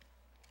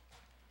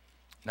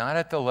 Not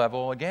at the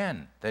level,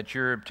 again, that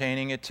you're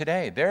obtaining it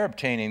today. They're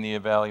obtaining the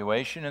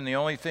evaluation, and the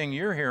only thing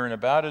you're hearing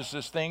about is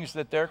the things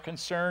that they're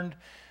concerned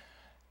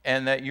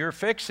and that you're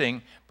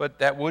fixing, but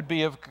that would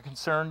be of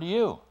concern to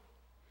you.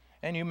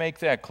 And you make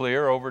that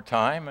clear over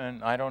time,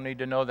 and I don't need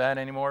to know that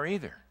anymore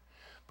either.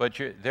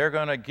 But they're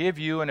going to give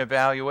you an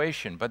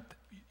evaluation, but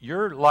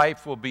your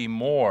life will be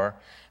more.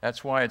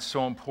 That's why it's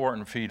so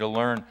important for you to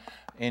learn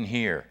in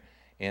here,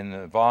 in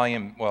the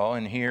volume, well,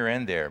 in here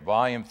and there.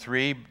 Volume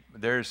 3,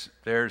 there's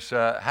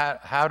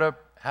how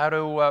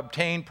to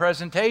obtain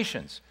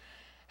presentations,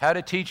 how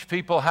to teach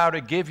people how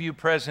to give you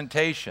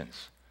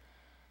presentations.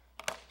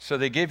 So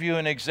they give you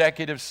an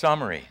executive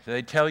summary.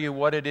 They tell you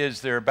what it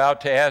is they're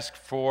about to ask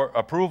for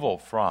approval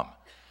from.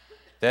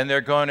 Then they're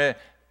going to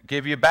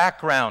give you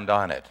background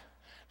on it.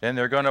 Then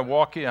they're going to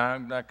walk you.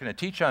 I'm not going to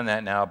teach on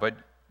that now, but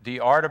the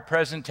art of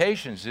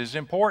presentations is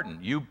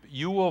important.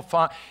 You will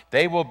find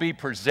they will be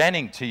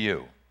presenting to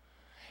you,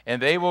 and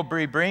they will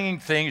be bringing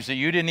things that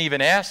you didn't even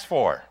ask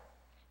for.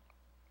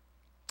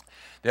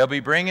 They'll be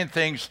bringing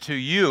things to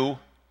you,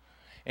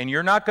 and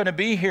you're not going to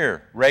be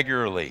here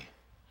regularly.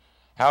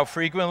 How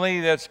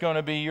frequently, that's going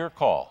to be your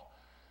call.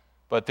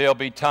 But there'll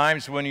be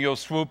times when you'll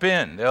swoop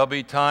in. There'll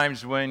be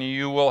times when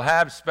you will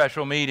have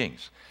special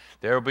meetings.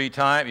 There'll be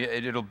time,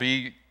 it'll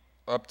be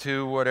up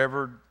to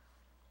whatever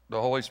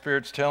the Holy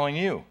Spirit's telling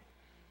you.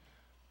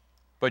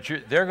 But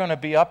they're going to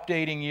be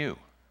updating you.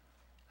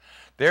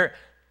 They're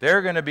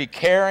going to be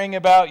caring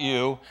about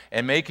you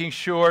and making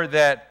sure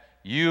that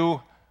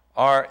you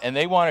are, and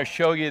they want to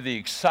show you the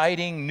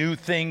exciting new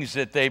things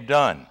that they've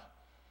done.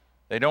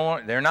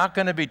 They're not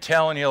going to be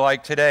telling you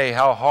like today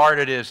how hard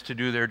it is to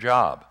do their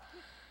job.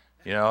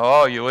 You know,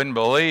 oh, you wouldn't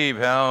believe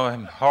how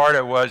hard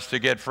it was to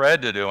get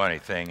Fred to do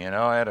anything. You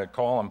know, I had to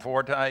call him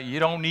 4 times. You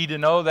don't need to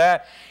know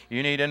that.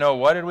 You need to know,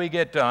 what did we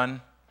get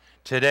done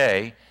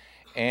today?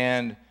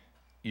 And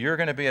you're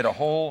going to be at a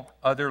whole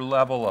other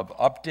level of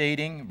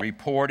updating,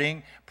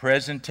 reporting,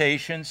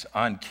 presentations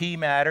on key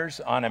matters,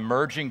 on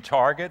emerging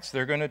targets.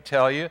 They're going to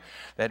tell you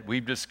that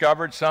we've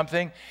discovered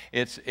something.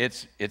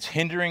 It's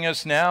hindering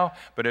us now,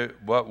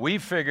 but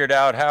we've figured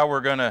out how we're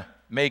going to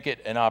make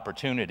it an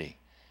opportunity.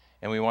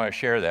 And we want to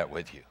share that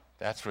with you.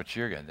 That's what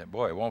you're going to do.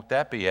 Boy, won't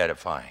that be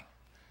edifying?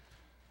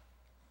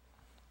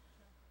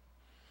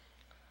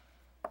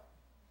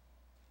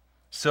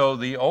 So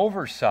the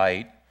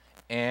oversight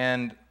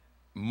and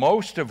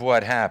most of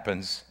what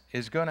happens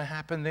is going to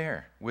happen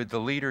there with the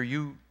leader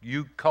you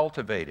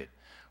cultivated,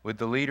 with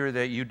the leader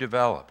that you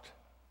developed,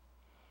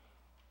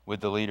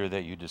 with the leader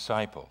that you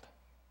discipled.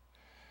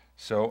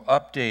 So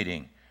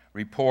updating,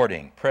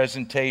 reporting,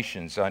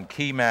 presentations on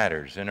key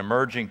matters and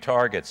emerging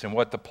targets and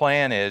what the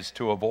plan is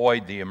to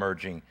avoid the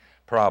emerging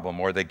problem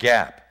or the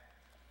gap.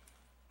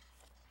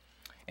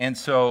 And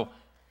so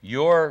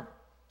you're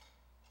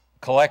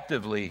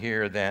collectively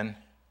here then,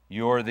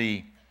 you're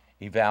the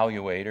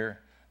evaluator,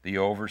 the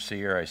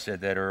overseer, I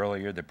said that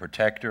earlier, the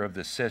protector of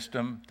the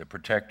system, the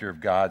protector of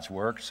God's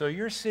work. So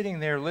you're sitting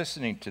there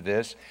listening to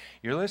this.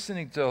 You're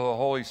listening to the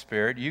Holy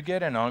Spirit. You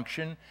get an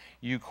unction.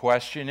 You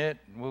question it.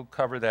 We'll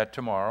cover that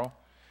tomorrow.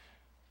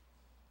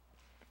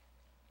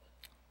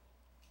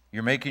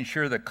 You're making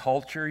sure the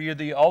culture, you're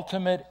the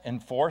ultimate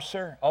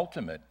enforcer.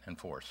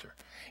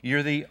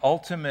 You're the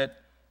ultimate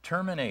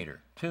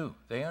terminator, too.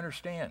 They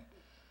understand.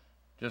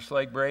 Just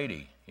like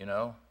Brady, you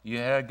know. You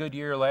had a good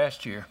year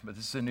last year, but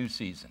this is a new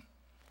season.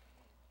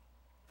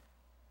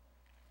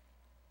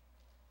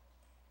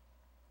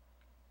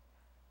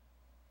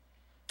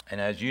 And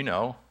as you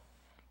know,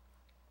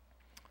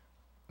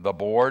 the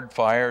board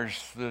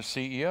fires the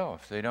CEO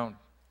if they don't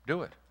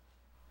do it.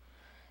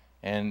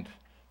 And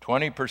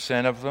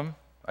 20% of them,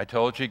 I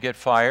told you, get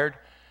fired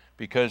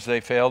because they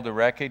failed to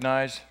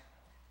recognize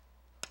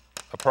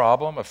a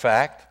problem, a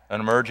fact, an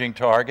emerging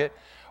target,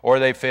 or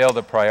they fail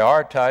to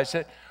prioritize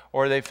it,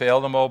 or they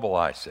fail to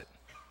mobilize it.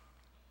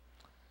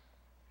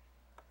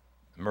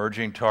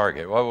 Emerging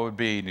target. What would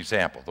be an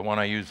example? The one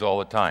I use all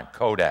the time,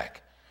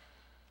 Kodak.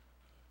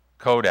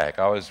 Kodak.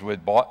 I was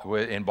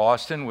in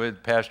Boston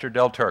with Pastor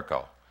Del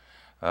Turco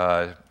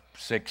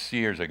 6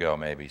 years ago,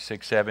 maybe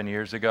 6, 7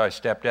 years ago. I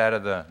stepped out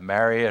of the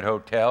Marriott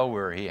Hotel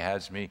where he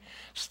had me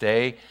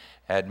stay,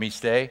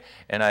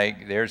 and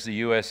there's the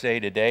USA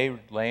Today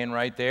laying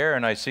right there,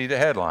 and I see the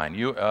headline,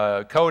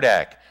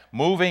 Kodak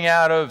moving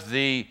out of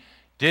the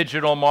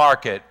digital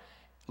market,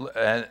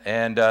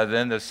 and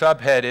then the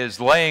subhead is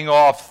laying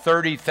off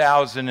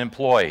 30,000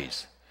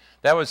 employees.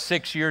 That was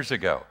 6 years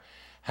ago.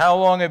 How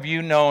long have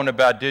you known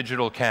about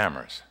digital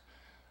cameras?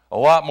 A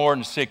lot more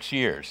than 6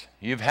 years.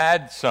 You've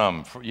had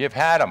them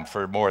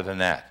for more than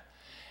that.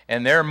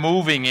 And they're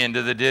moving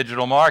into the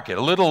digital market.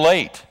 A little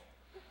late.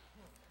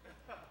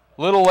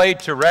 A little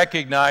late to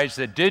recognize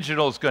that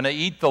digital is going to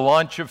eat the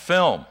lunch of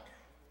film,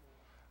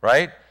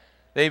 right?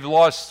 They've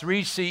lost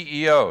 3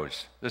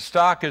 CEOs. The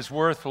stock is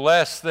worth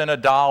less than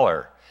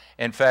 $1.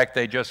 In fact,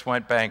 they just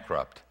went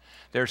bankrupt.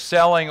 They're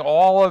selling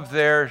all of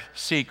their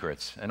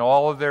secrets and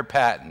all of their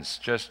patents.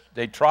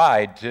 They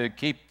tried to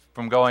keep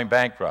from going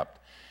bankrupt,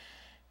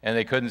 and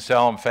they couldn't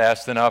sell them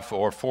fast enough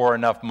or for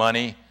enough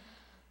money.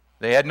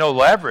 They had no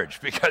leverage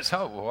because,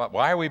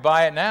 why are we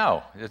buying it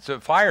now? It's a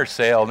fire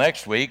sale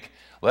next week.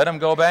 Let them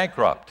go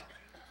bankrupt.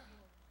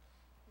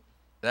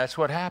 That's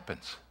what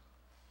happens.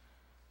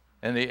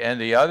 And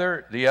the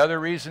other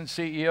reason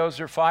CEOs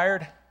are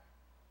fired,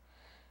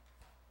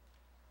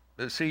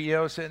 the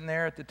CEO sitting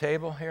there at the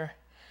table here,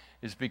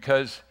 is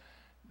because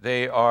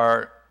they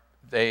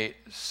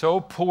so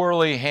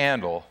poorly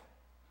handle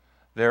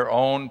their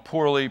own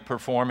poorly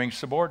performing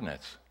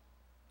subordinates.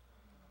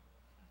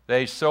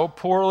 They so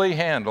poorly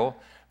handle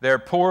their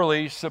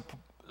poorly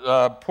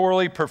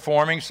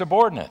performing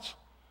subordinates.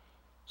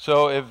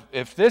 So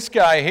if this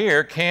guy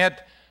here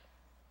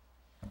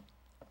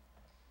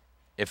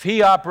if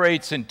he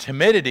operates in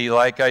timidity,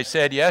 like I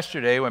said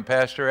yesterday when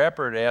Pastor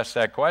Eppert asked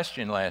that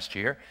question last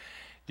year,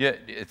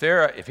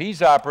 if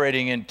he's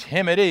operating in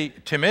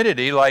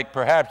timidity like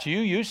perhaps you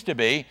used to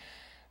be,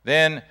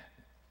 then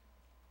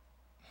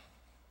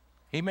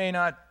he may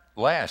not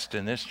last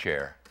in this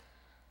chair.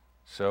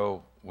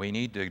 So we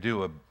need to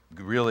do a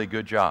really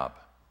good job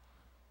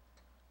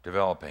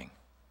developing.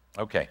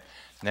 Okay,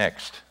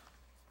 next.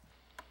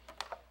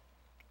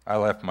 I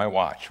left my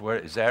watch. What,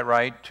 is that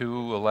right?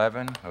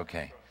 2:11?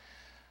 Okay.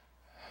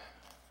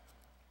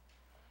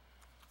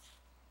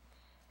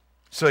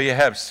 So you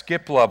have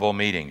skip level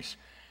meetings.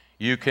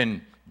 You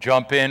can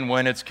jump in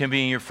when it's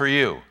convenient for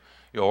you,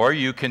 or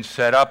you can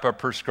set up a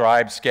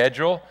prescribed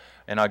schedule,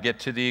 and I'll get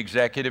to the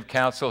executive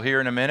council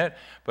here in a minute,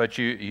 but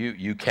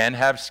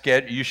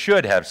you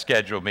should have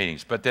scheduled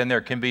meetings, but then there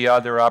can be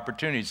other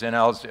opportunities, and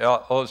I'll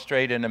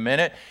illustrate in a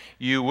minute.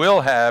 You will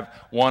have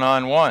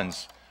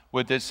one-on-ones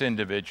with this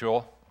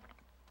individual,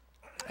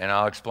 and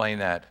I'll explain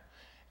that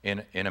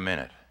in a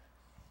minute.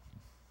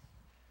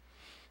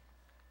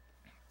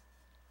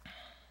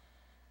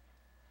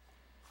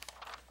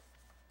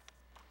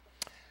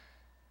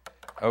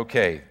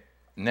 Okay,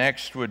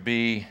 next would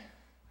be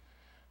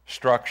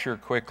structure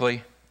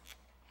quickly.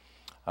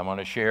 I'm going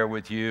to share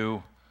with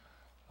you,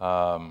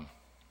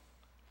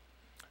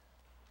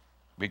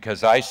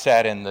 because I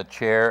sat in the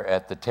chair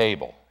at the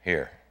table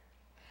here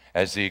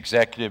as the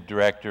executive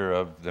director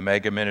of the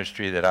mega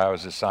ministry that I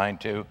was assigned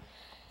to,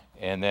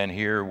 and then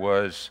here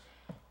was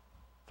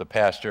the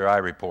pastor I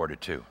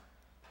reported to.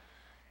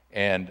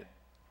 And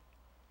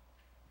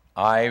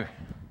I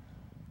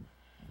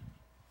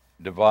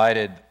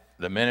divided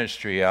the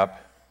ministry up,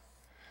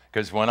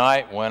 because when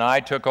I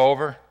took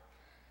over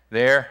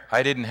there,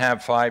 I didn't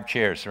have 5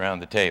 chairs around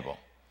the table.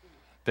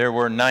 There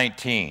were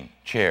 19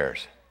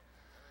 chairs.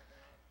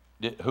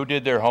 Who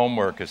did their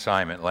homework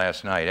assignment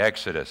last night?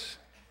 Exodus.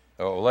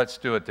 Oh, let's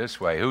do it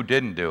this way. Who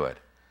didn't do it?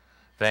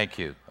 Thank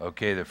you.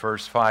 Okay, the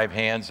first 5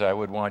 hands, I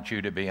would want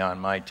you to be on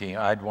my team.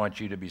 I'd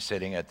want you to be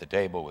sitting at the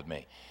table with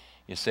me.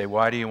 You say,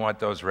 why do you want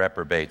those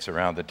reprobates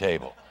around the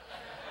table?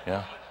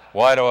 Yeah?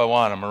 Why do I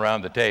want them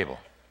around the table?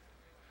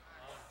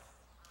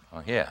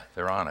 Well, yeah,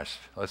 they're honest.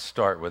 Let's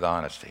start with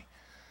honesty.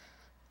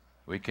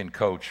 We can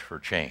coach for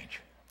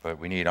change, but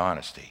we need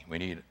honesty. We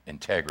need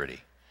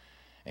integrity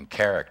and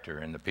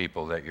character in the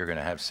people that you're going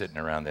to have sitting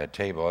around that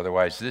table.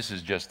 Otherwise, this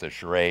is just a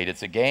charade.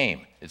 It's a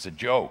game. It's a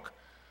joke.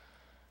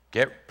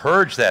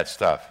 Purge that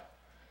stuff.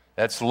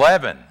 That's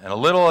leaven, and a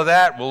little of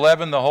that will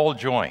leaven the whole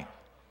joint.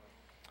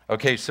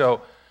 Okay,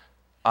 so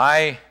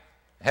I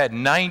had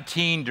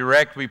 19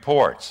 direct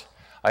reports.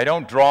 I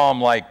don't draw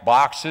them like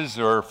boxes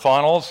or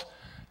funnels.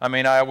 I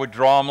mean, I would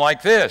draw them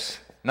like this,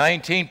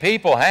 19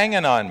 people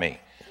hanging on me.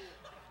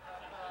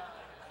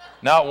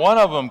 Not one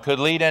of them could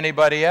lead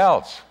anybody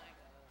else.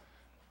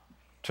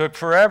 Took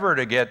forever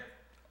to get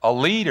a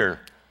leader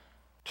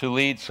to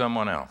lead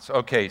someone else.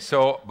 Okay,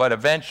 but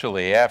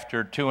eventually,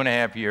 after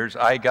 2.5 years,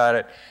 I got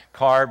it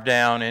carved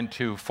down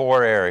into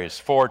 4 areas,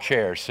 4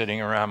 chairs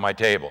sitting around my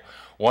table.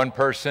 One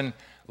person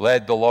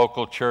led the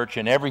local church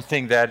and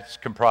everything that's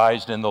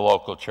comprised in the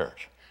local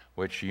church,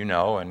 which you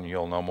know and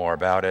you'll know more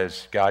about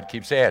as God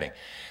keeps adding.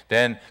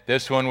 Then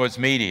this one was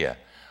media.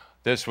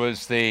 This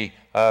was the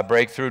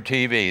Breakthrough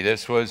TV.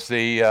 This was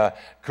the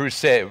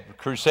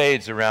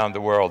crusades around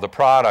the world, the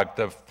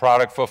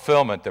product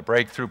fulfillment, the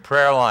Breakthrough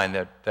Prayer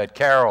Line that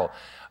Carol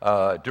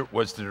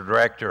was the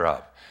director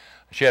of.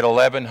 She had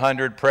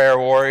 1,100 prayer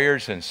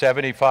warriors and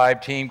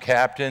 75 team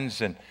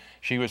captains, and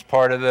she was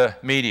part of the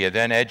media.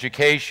 Then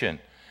education.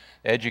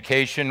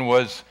 Education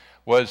was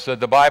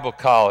the Bible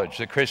College,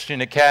 the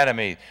Christian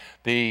Academy,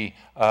 the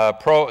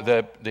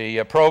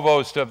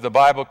provost of the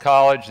Bible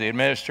College, the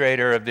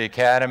administrator of the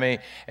academy,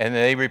 and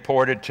they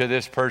reported to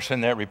this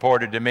person that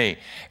reported to me.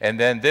 And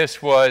then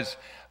this was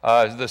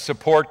the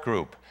support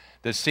group,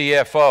 the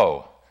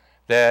CFO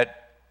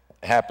that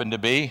happened to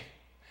be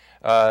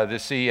the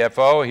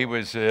CFO. He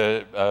was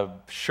a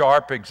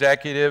sharp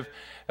executive,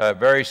 a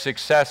very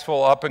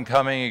successful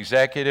up-and-coming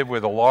executive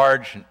with a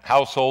large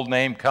household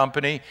name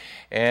company,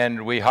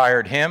 and we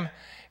hired him,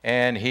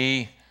 and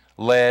he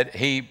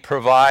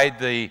provided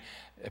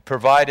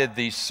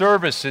the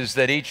services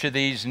that each of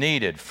these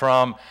needed,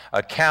 from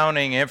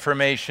accounting,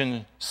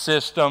 information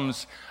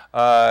systems,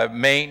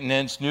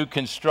 maintenance, new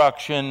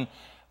construction,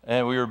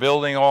 and we were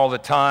building all the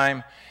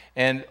time,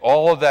 and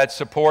all of that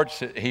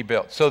supports he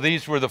built. So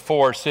these were the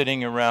four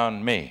sitting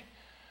around me.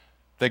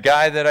 The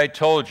guy that I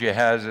told you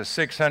has a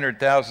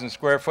 600,000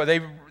 square foot.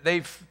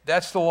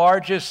 That's the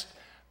largest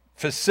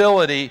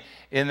facility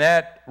in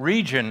that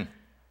region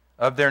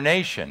of their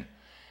nation.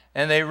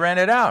 And they rent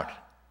it out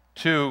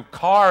to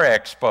car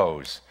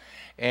expos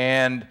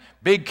and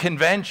big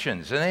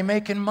conventions. And they're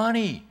making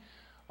money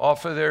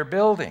off of their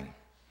building.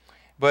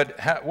 But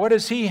what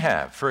does he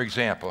have, for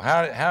example?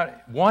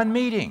 One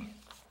meeting.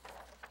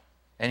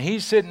 And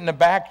he's sitting in the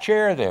back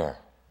chair there.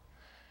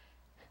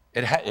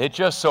 It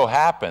just so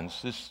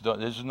happens, this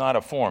is not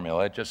a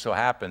formula, it just so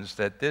happens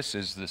that this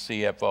is the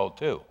CFO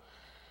too.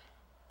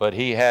 But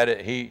he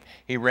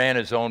ran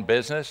his own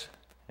business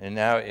and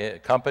now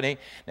company.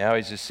 Now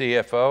he's a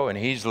CFO and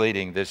he's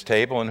leading this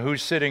table. And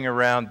who's sitting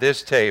around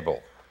this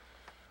table?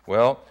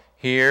 Well,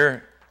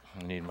 here,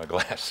 I need my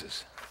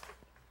glasses.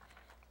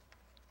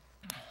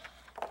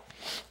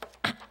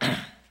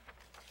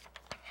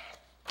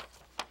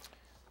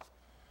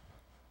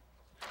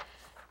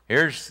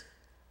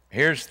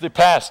 Here's the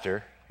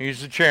pastor.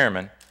 He's the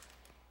chairman.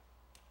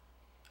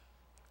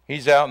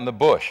 He's out in the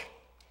bush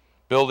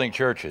building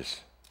churches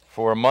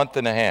for a month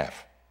and a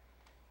half.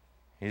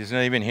 He's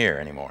not even here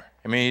anymore.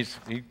 I mean,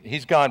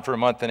 he's gone for a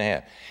month and a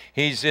half.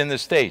 He's in the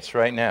States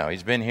right now.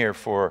 He's been here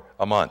for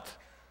a month.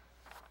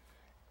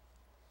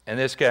 And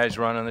this guy's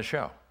running the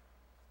show.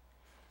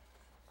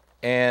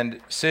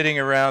 And sitting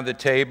around the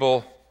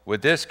table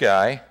with this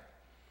guy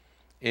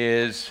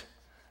is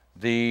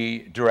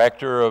the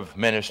director of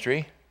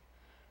ministry,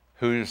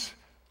 who's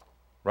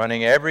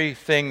running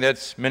everything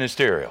that's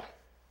ministerial.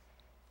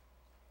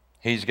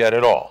 He's got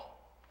it all.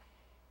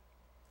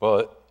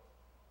 Well,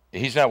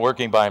 he's not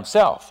working by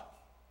himself.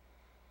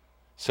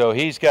 So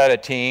he's got a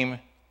team,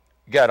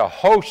 got a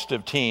host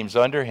of teams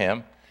under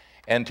him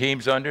and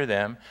teams under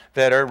them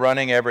that are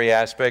running every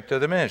aspect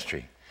of the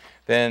ministry.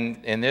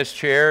 Then in this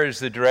chair is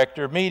the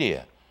director of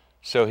media.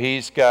 So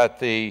he's got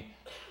the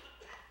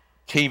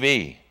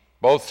TV,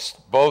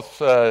 both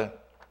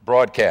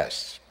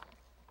broadcasts,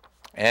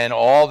 and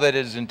all that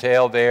is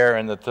entailed there,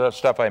 and the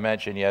stuff I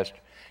mentioned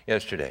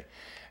yesterday.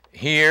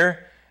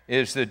 Here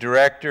is the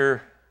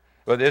director,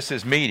 well, this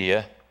is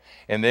media,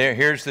 and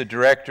here's the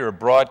director of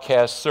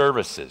broadcast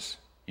services,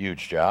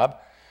 huge job.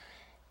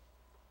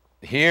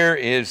 Here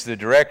is the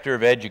director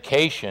of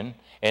education,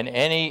 and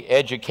any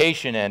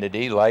education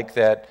entity like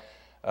that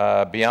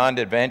Beyond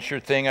Adventure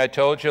thing I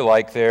told you,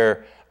 like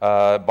their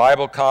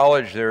Bible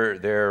College,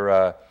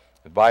 their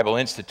Bible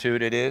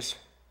Institute it is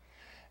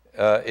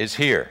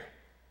here.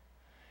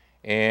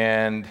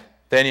 And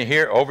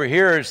then over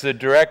here is the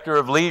director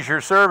of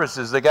leisure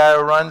services, the guy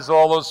who runs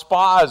all those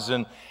spas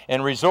and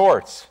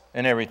resorts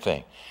and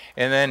everything.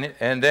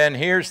 And then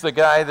here's the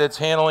guy that's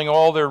handling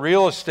all their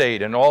real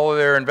estate and all of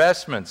their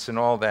investments and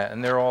all that.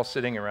 And they're all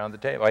sitting around the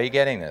table. Are you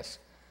getting this?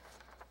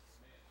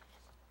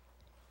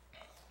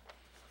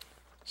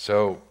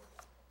 So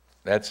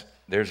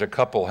there's a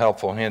couple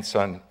helpful hints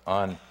on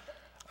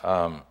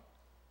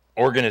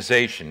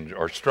organization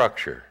or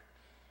structure.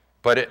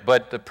 But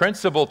the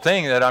principal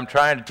thing that I'm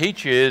trying to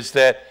teach you is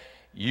that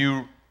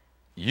you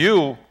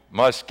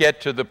must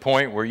get to the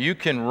point where you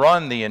can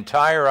run the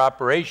entire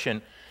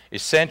operation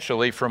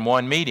essentially from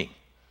one meeting.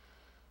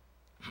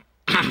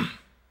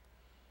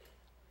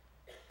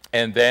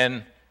 And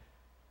then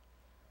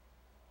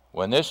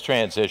when this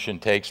transition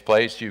takes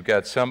place, you've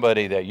got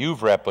somebody that you've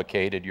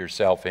replicated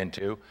yourself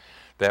into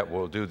that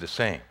will do the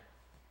same.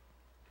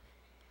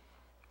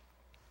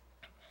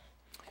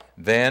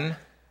 Then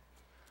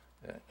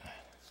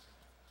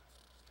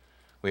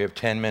we have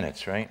 10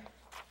 minutes, right?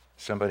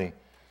 Somebody?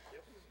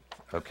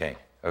 Okay.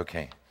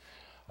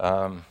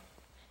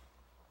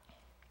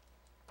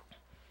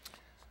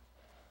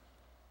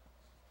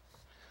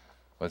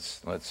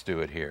 Let's do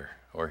it here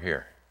or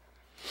here.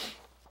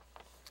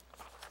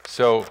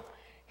 So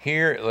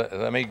here,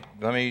 let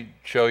me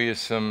show you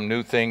some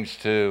new things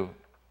to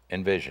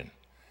envision.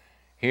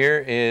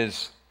 Here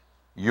is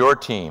your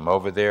team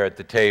over there at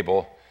the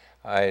table.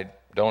 I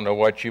don't know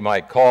what you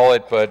might call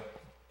it, but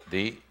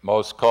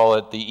most call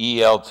it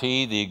the ELT,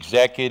 the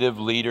Executive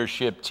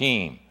Leadership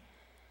Team.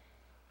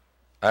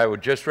 I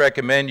would just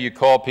recommend you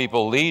call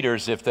people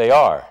leaders if they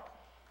are,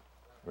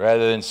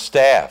 rather than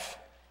staff.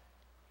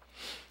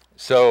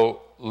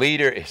 So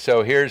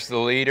here's the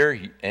leader,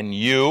 and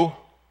you,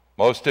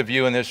 most of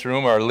you in this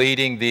room, are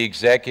leading the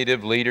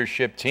Executive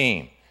Leadership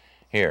Team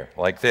here,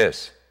 like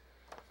this.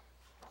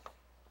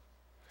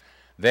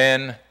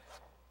 Then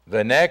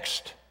the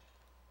next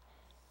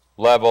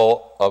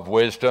level of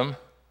wisdom,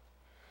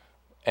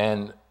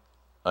 and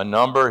a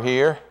number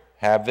here,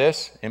 have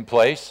this in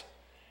place,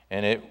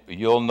 and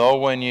you'll know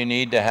when you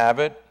need to have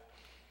it.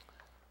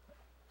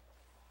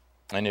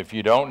 And if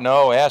you don't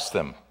know, ask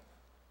them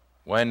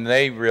when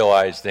they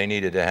realized they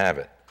needed to have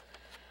it.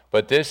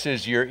 But this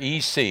is your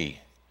EC,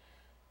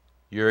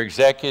 your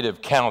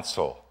Executive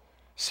Council,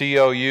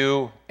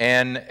 COUNSEL,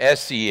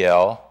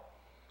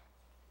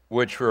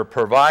 which we're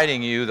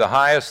providing you the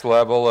highest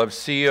level of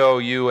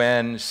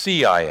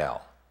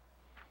COUNCIL,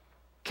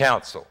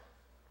 Council.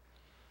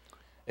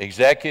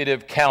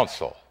 Executive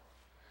Council.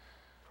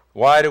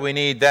 Why do we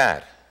need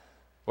that?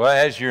 Well,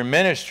 as your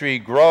ministry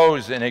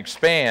grows and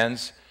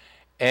expands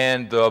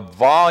and the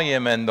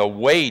volume and the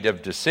weight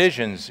of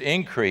decisions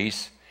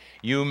increase,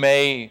 you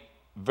may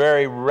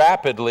very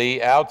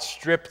rapidly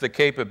outstrip the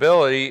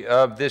capability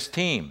of this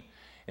team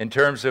in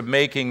terms of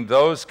making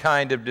those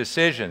kind of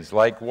decisions.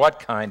 Like what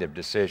kind of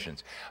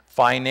decisions?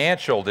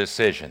 Financial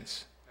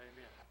decisions,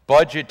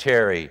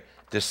 budgetary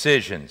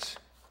decisions,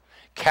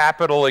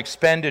 capital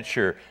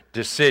expenditure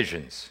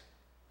decisions.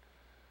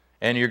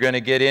 And you're going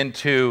to get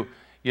into,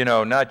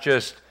 not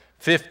just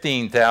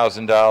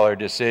 $15,000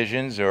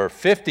 decisions or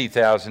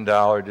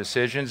 $50,000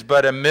 decisions,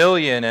 but $1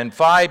 million and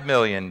 $5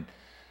 million.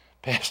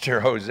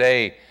 Pastor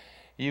Jose,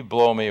 you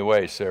blow me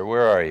away, sir.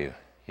 Where are you?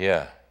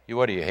 Yeah.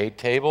 What do you hate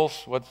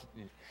tables?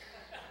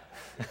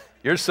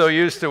 You're so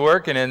used to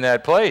working in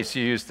that place.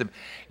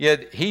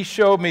 Yet he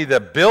showed me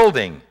the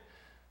building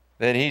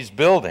that he's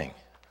building.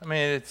 I mean,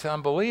 it's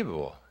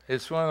unbelievable.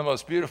 It's one of the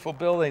most beautiful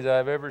buildings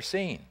I've ever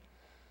seen.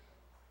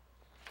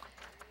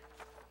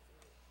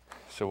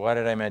 So why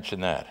did I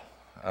mention that?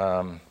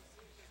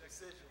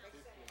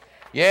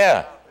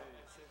 Yeah.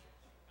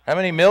 How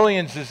many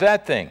millions is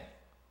that thing?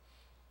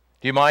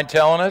 Do you mind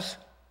telling us?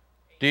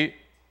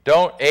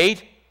 Don't?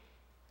 8?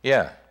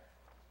 Yeah.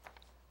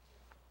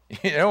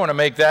 You don't want to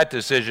make that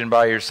decision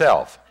by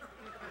yourself.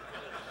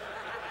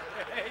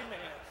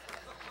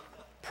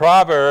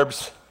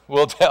 Proverbs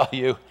will tell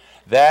you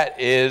that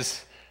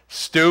is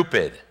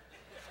stupid.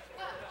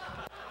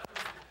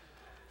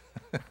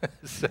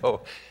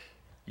 So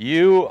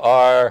you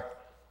are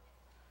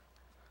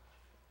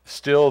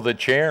still the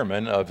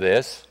chairman of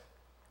this.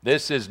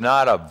 This is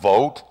not a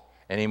vote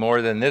any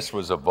more than this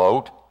was a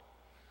vote,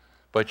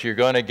 but you're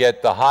going to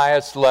get the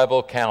highest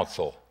level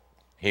counsel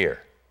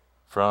here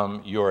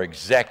from your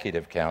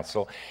executive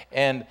council.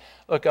 And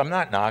look, I'm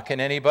not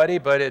knocking anybody,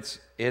 but it's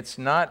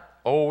not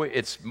always,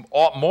 it's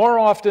more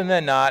often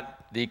than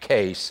not the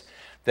case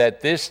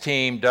that this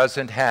team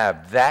doesn't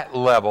have that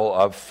level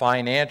of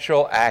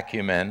financial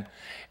acumen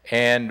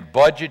and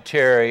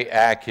budgetary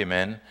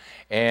acumen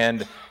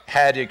and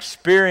had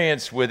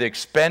experience with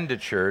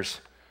expenditures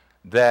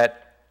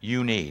that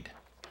you need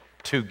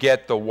to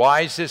get the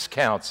wisest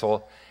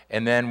counsel.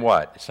 And then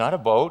what? It's not a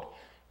vote.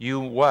 You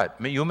what?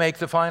 You make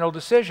the final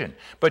decision.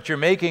 But you're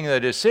making the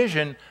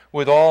decision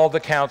with all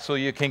the counsel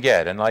you can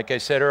get. And like I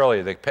said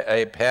earlier,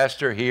 a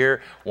pastor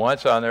here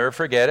once, I'll never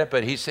forget it,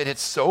 but he said,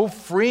 it's so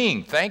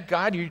freeing. Thank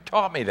God you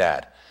taught me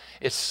that.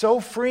 It's so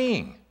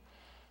freeing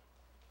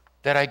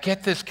that I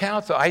get this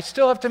counsel. I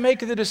still have to make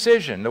the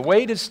decision. The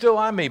weight is still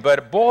on me,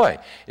 but boy,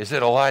 is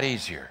it a lot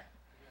easier.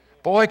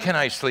 Boy, can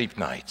I sleep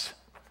nights.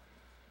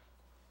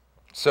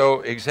 So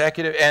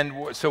executive,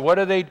 and so what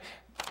are they?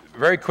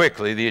 Very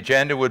quickly, the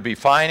agenda would be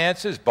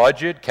finances,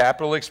 budget,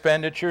 capital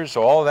expenditures,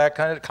 all that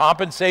kind of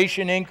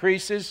compensation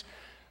increases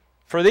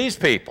for these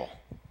people.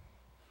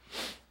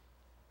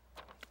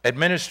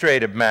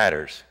 Administrative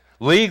matters,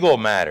 legal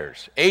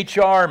matters,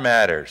 HR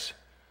matters,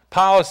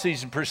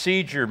 policies and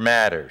procedure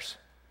matters,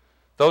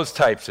 those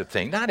types of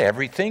things. Not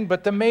everything,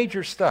 but the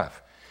major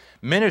stuff.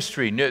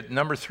 Ministry,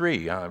 number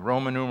 3,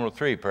 Roman numeral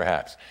 3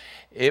 perhaps.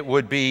 It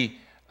would be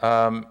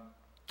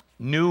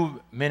new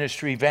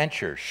ministry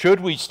venture. Should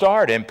we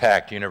start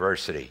Impact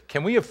University?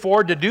 Can we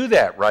afford to do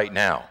that right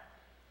now?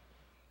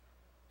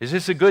 Is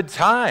this a good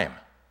time?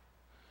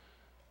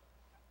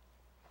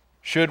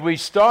 Should we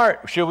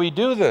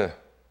do the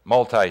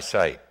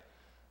multi-site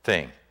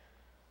thing?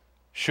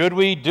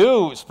 We've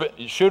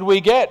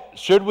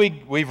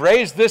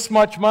raised this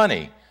much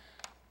money.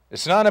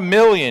 It's not $1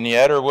 million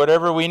yet or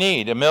whatever we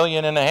need, $1.5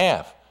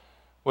 million,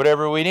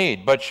 whatever we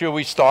need. But should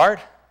we start?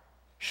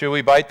 Should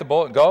we bite the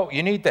bullet and go?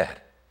 You need that.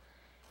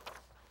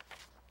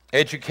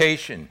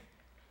 Education,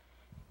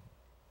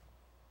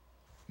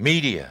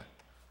 media.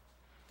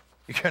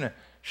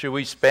 Should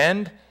we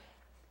spend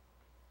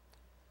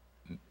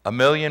 $1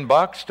 million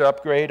to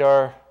upgrade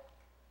our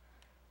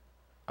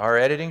our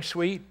editing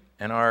suite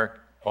and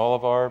all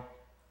of our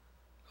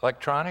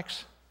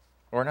electronics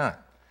or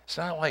not? It's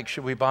not like,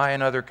 should we buy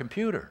another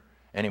computer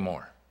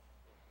anymore?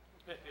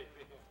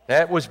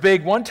 That was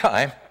big one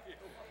time,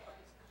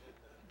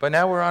 but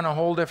now we're on a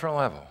whole different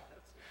level.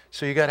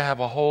 So you got to have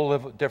a whole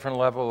different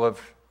level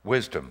of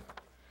wisdom.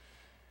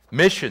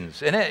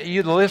 Missions, and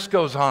the list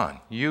goes on,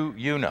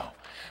 you know.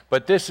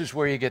 But this is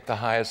where you get the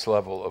highest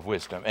level of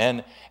wisdom.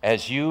 And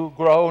as you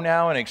grow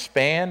now and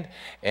expand,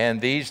 and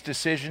these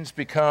decisions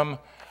become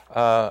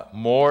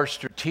more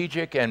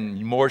strategic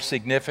and more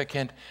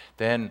significant,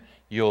 then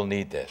you'll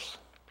need this.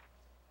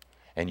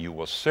 And you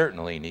will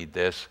certainly need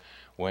this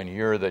when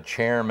you're the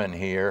chairman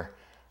here,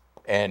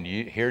 and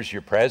here's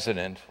your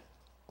president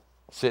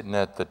sitting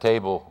at the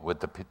table with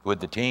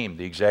the team,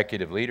 the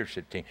executive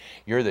leadership team.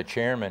 You're the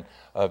chairman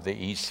of the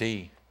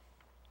EC.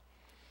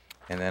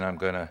 And then I'm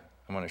going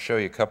to show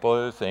you a couple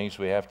other things.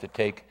 We have to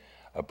take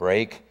a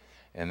break,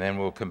 and then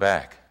we'll come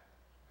back.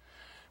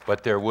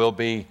 But there will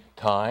be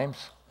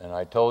times, and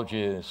I told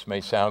you this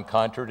may sound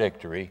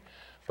contradictory,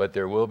 but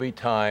there will be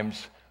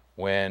times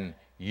when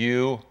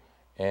you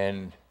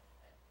and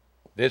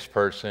this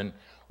person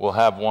will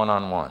have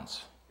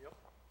one-on-ones. Yep.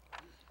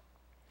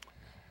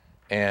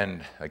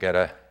 And I got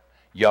a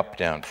yup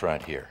down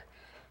front here.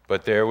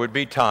 But there would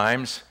be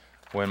times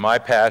when my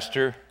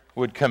pastor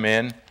would come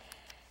in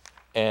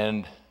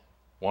and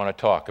want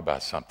to talk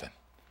about something,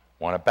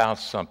 want to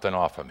bounce something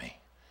off of me,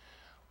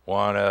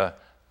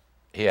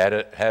 he had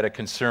a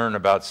concern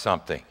about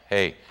something.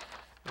 Hey,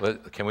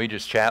 can we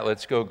just chat?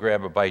 Let's go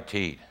grab a bite to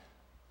eat.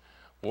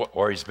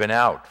 Or he's been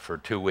out for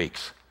 2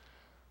 weeks.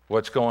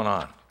 What's going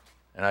on?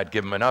 And I'd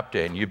give him an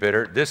update.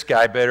 And this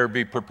guy better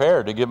be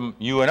prepared to give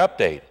you an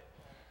update.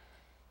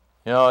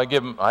 You know,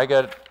 I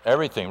got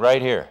everything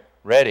right here,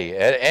 ready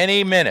at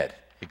any minute.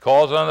 He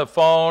calls on the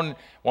phone,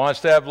 wants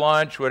to have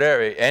lunch,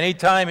 whatever.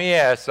 Anytime he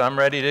asks, I'm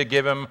ready to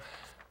give him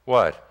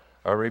what?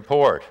 A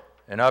report,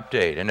 an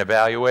update, an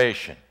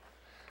evaluation.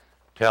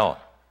 Tell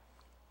him.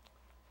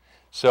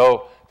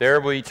 So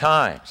there will be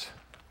times.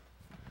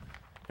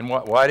 And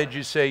why did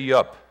you say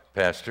yup,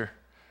 Pastor?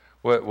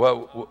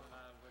 What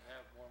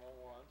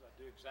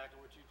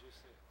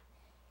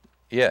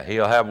Yeah,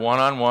 he'll have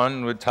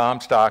one-on-one with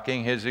Tom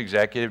Stocking, his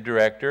executive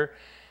director,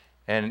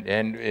 and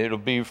it'll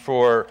be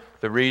for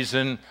the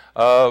reason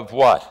of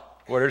what?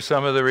 What are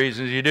some of the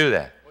reasons you do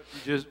that?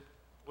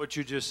 What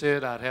you just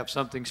said, I'd have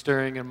something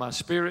stirring in my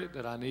spirit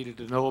that I needed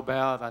to know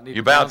about.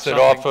 You bounce it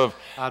off of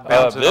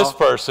this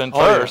person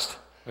first.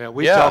 Yeah,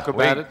 we talk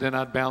about it, then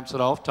I'd bounce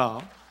it off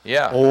Tom.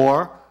 Yeah.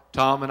 Or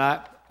Tom and I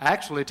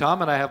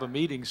have a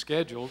meeting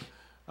scheduled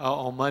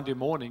on Monday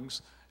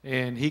mornings,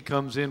 and he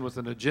comes in with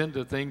an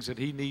agenda, things that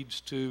he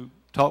needs to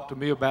talk to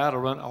me about,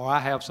 or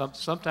I have something.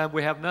 Sometimes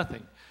we have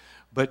nothing,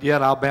 but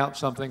yet I'll bounce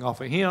something off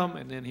of him,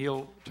 and then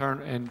he'll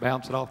turn and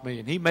bounce it off me.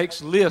 And he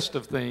makes lists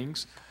of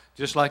things,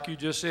 just like you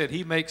just said.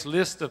 He makes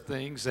lists of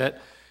things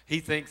that he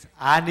thinks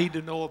I need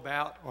to know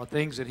about, or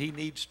things that he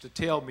needs to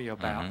tell me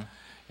about. Mm-hmm.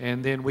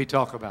 And then we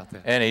talk about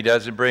that. And he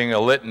doesn't bring a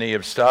litany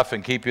of stuff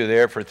and keep you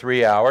there for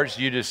 3 hours.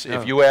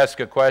 If you ask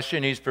a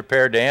question, he's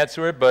prepared to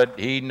answer it, but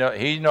he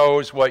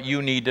knows what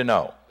you need to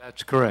know.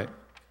 That's correct.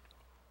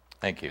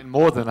 Thank you. And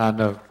more than I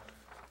know.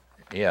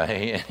 Yeah,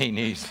 he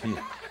needs.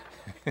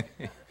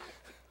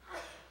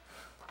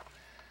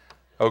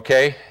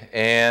 Okay,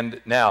 and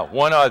now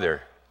one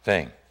other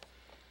thing.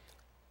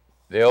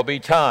 There'll be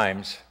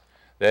times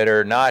that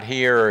are not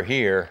here or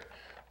here,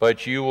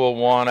 but you will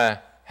want to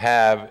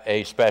have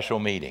a special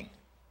meeting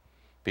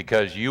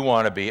because you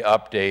want to be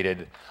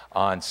updated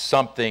on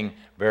something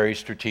very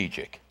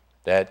strategic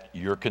that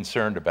you're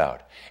concerned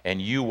about,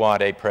 and you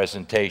want a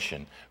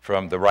presentation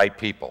from the right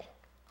people.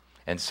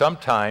 And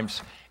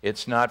sometimes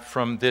it's not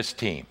from this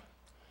team,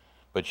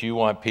 but you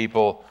want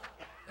people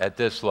at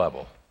this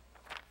level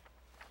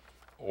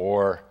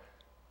or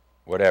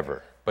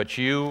whatever. But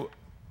you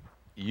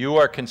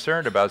are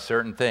concerned about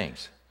certain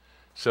things.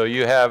 So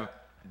you have,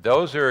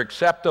 those are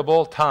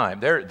acceptable time.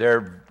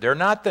 They're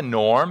not the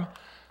norm,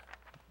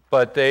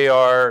 but they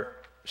are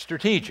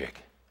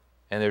strategic.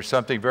 And there's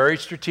something very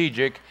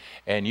strategic,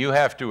 and you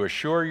have to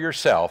assure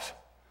yourself,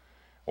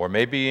 or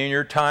maybe in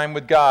your time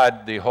with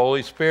God, the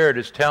Holy Spirit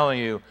is telling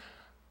you,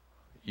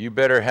 you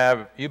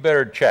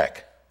better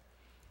check.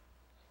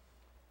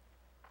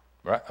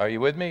 Right? Are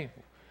you with me?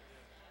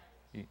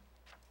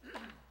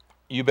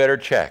 You better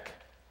check.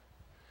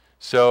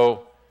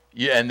 So,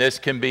 and this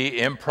can be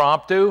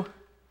impromptu.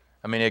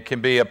 I mean, it can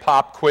be a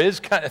pop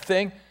quiz kind of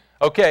thing.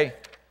 Okay,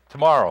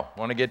 tomorrow,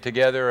 want to get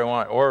together?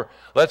 Or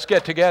let's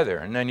get together,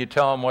 and then you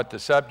tell them what the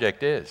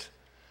subject is.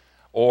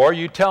 Or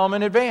you tell them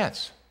in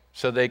advance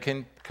so they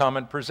can come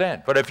and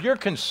present. But if you're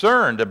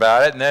concerned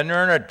about it and then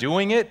they're not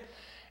doing it,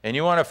 and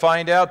you want to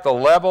find out the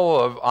level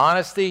of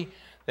honesty,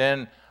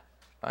 then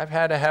I've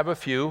had to have a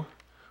few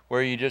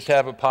where you just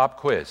have a pop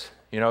quiz.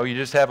 You know, you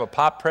just have a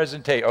pop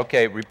presentation.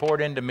 Okay,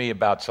 report into me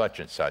about such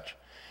and such.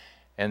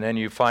 And then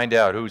you find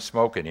out who's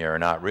smoking here or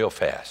not real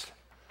fast.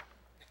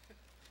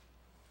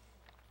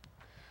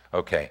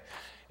 Okay,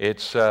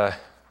 it's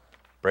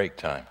break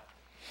time.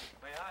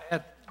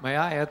 may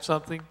I add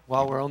something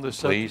while we're on this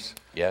subject? Please,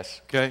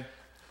 yes. Okay.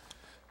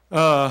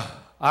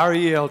 Our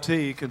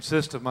ELT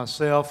consists of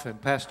myself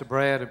and Pastor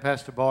Brad and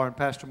Pastor Barr and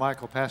Pastor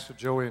Michael, Pastor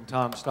Joey, and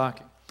Tom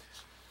Stocking.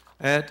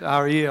 At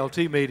our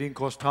ELT meeting, of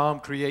course, Tom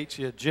creates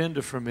the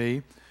agenda for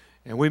me,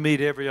 and we meet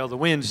every other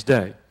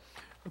Wednesday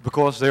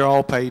because they're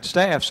all paid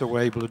staff, so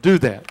we're able to do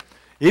that.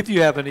 If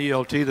you have an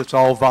ELT that's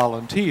all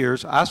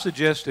volunteers, I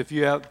suggest if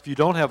you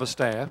don't have a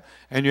staff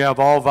and you have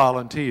all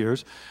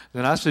volunteers,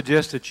 then I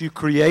suggest that you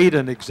create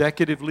an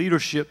executive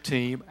leadership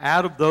team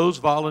out of those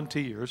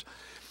volunteers.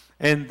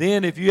 And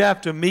then if you have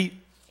to meet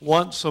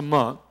once a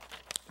month,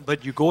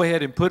 but you go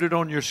ahead and put it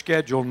on your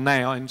schedule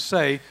now and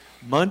say,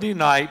 Monday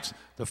nights,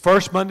 the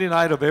first Monday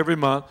night of every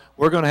month,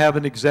 we're going to have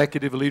an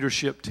executive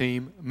leadership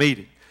team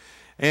meeting.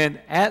 And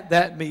at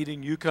that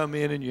meeting, you come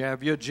in and you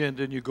have your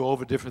agenda and you go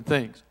over different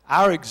things.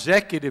 Our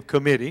executive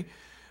committee,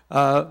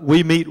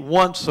 we meet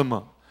once a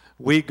month.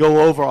 We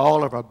go over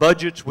all of our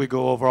budgets. We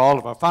go over all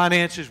of our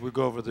finances. We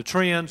go over the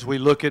trends. We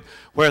look at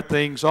where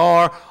things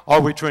are.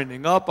 Are we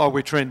trending up? Are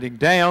we trending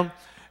down?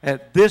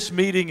 At this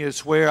meeting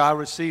is where I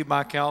receive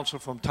my counsel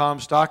from Tom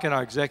Stocking,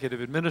 our executive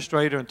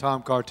administrator, and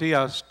Tom Carty,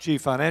 our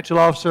chief financial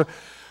officer,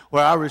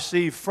 where I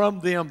receive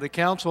from them the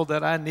counsel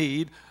that I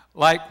need.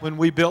 Like when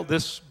we built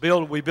this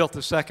building, we built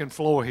the second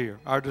floor here.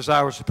 Our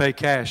desire was to pay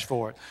cash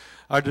for it.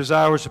 Our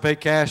desire was to pay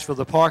cash for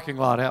the parking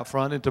lot out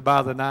front and to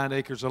buy the 9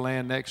 acres of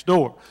land next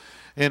door.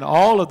 And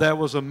all of that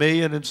was $1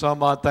 million and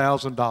some odd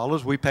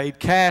 $1,000. We paid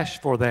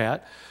cash for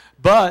that.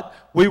 But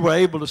we were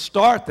able to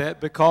start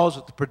that because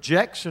of the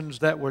projections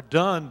that were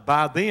done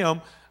by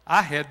them.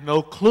 I had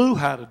no clue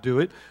how to do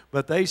it,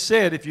 but they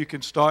said if you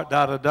can start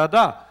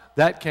da-da-da-da.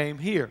 That came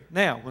here.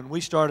 Now, when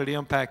we started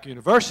Impact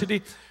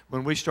University,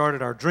 when we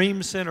started our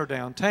Dream Center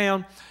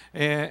downtown,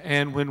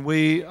 and when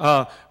we,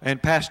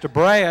 and Pastor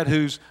Brad,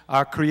 who's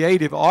our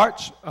creative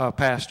arts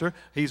pastor,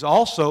 he's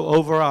also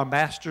over our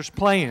master's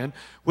plan,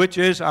 which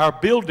is our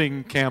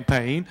building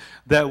campaign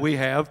that we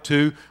have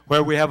to,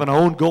 where we have an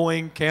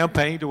ongoing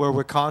campaign to where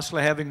we're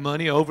constantly having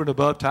money over and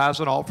above tithes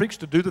and offerings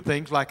to do the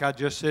things like I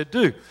just said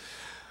do.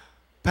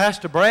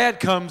 Pastor Brad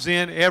comes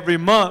in every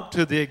month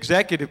to the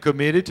executive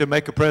committee to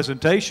make a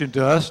presentation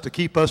to us to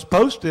keep us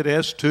posted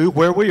as to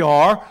where we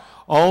are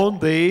on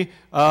the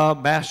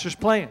master's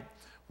plan.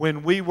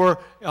 When we were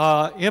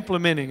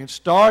implementing and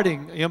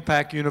starting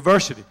Impact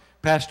University,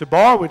 Pastor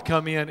Barr would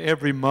come in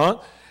every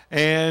month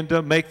and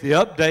make the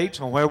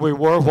updates on where we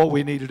were, what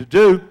we needed to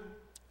do.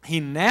 He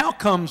now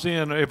comes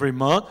in every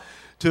month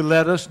to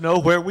let us know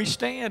where we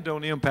stand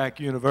on Impact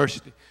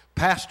University.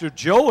 Pastor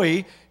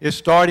Joey is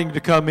starting to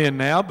come in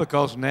now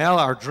because now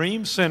our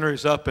Dream Center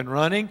is up and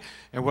running,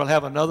 and we'll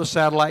have another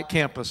satellite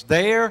campus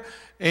there.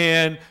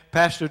 And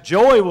Pastor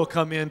Joey will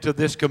come into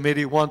this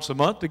committee once a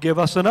month to give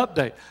us an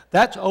update.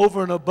 That's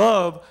over and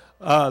above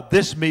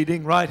this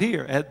meeting right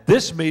here. At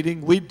this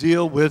meeting, we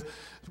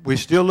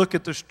still look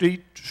at the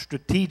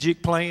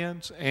strategic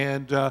plans,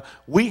 and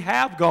we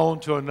have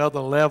gone to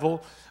another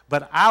level,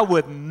 but I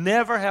would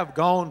never have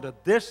gone to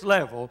this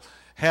level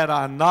had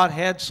I not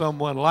had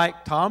someone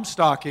like Tom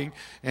Stocking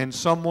and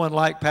someone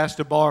like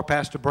Pastor Barr,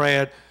 Pastor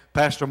Brad,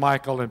 Pastor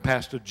Michael, and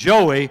Pastor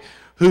Joey,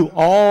 who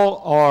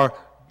all are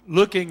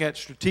looking at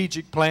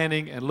strategic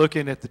planning and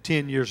looking at the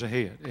 10 years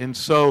ahead. And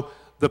so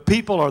the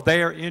people are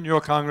there in your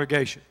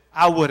congregation.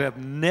 I would have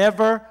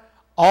never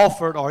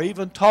offered or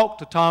even talked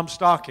to Tom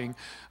Stocking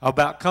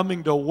about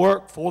coming to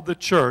work for the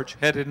church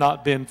had it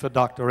not been for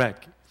Dr.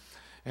 Radke.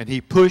 And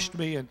he pushed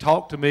me and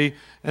talked to me,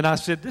 and I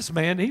said, this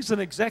man, he's an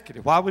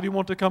executive. Why would he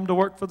want to come to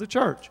work for the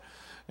church?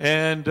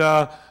 And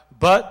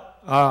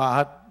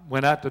I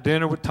went out to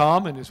dinner with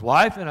Tom and his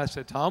wife, and I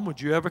said, Tom, would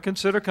you ever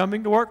consider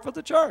coming to work for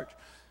the church?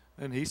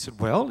 And he said,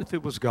 well, if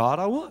it was God,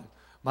 I would.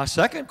 My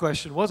second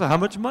question was, how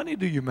much money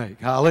do you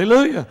make?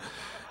 Hallelujah.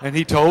 And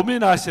he told me,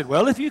 and I said,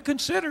 well, if you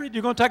consider it,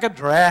 you're going to take a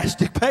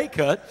drastic pay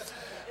cut.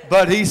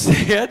 But he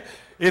said,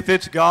 if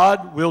it's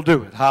God, we'll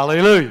do it.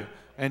 Hallelujah.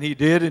 And he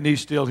did, and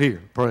he's still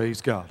here. Praise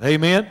God.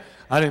 Amen.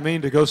 I didn't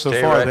mean to go so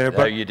far there.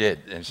 But you did,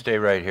 and stay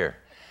right here.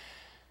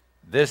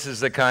 This is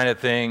the kind of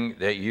thing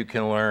that you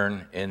can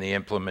learn in the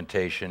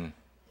implementation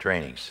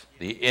trainings,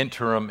 the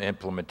interim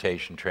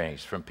implementation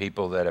trainings from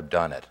people that have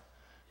done it.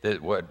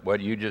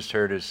 What you just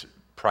heard is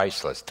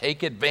priceless.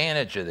 Take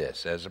advantage of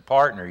this. As a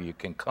partner, you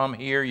can come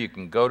here, you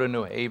can go to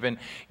New Haven,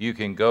 you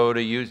can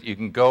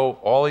go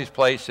all these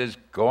places,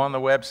 go on the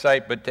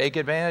website, but take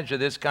advantage of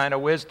this kind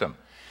of wisdom.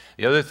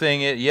 The other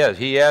thing is, yes,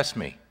 he asked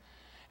me,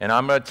 and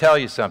I'm going to tell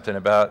you something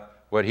about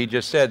what he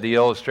just said, the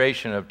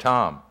illustration of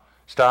Tom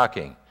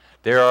Stocking.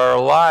 There are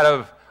a lot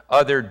of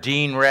other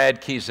Dean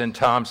Radkes and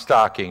Tom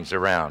Stockings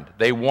around.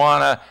 They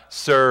want to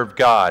serve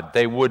God.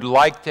 They would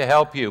like to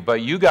help you,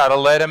 but you got to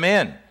let them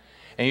in.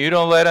 And you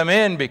don't let them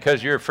in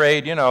because you're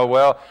afraid,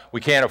 well,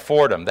 we can't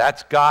afford them.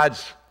 That's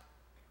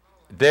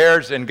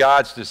theirs and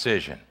God's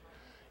decision.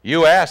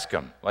 You ask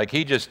them, like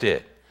he just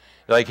did,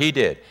 like he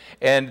did.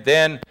 And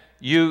then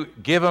you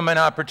give them an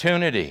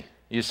opportunity.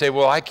 You say,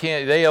 well, I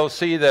can't, they'll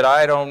see that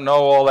I don't know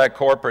all that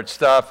corporate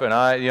stuff, and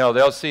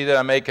they'll see that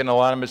I'm making a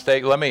lot of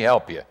mistakes. Let me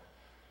help you.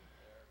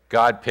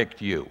 God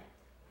picked you.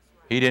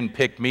 He didn't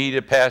pick me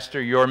to pastor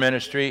your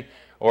ministry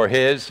or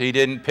his. He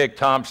didn't pick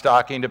Tom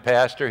Stocking to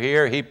pastor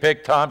here. He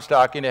picked Tom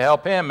Stocking to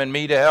help him and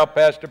me to help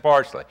Pastor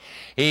Parsley.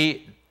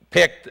 He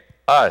picked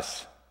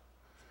us.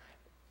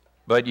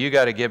 But you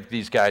got to give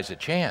these guys a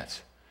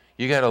chance.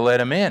 You got to let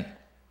them in.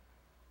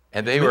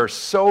 And they were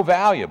so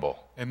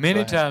valuable. And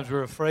many times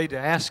we're afraid to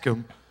ask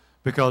them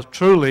because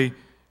truly,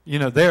 you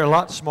know, they're a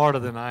lot smarter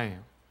than I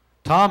am.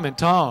 Tom and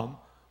Tom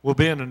will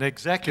be in an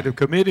executive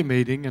committee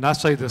meeting, and I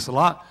say this a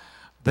lot,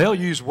 they'll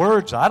use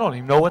words I don't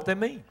even know what they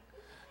mean.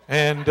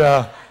 And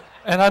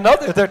I know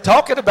that they're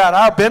talking about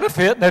our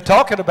benefit, and they're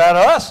talking about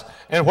us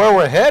and where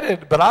we're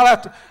headed, but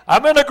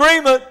I'm in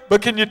agreement,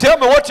 but can you tell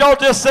me what y'all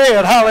just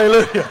said?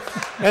 Hallelujah.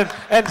 And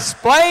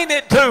explain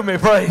it to me,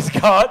 praise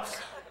God.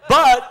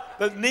 But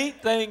the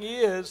neat thing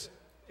is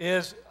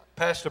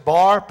Pastor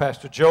Barr,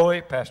 Pastor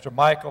Joey, Pastor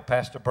Michael,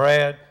 Pastor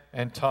Brad,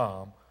 and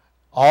Tom,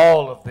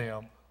 all of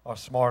them are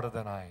smarter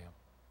than I am.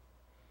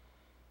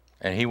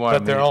 And he wanted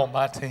but they're on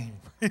my team.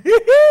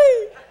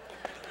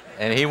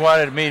 And he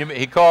wanted me to,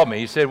 he called me.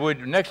 He said,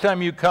 next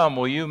time you come,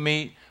 will you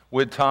meet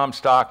with Tom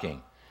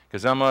Stocking?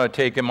 Because I'm going to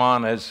take him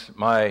on as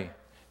my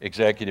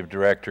executive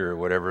director or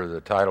whatever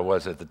the title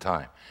was at the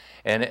time.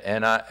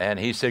 And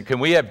he said, can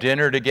we have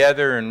dinner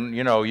together and,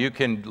 you know, you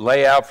can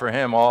lay out for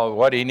him all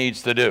what he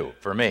needs to do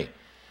for me.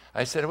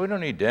 I said, we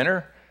don't need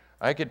dinner.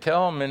 I could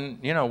tell him in,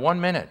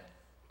 1 minute.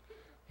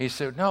 He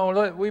said, no,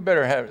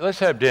 let's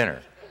have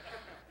dinner.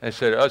 I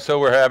said, oh, so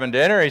we're having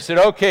dinner? He said,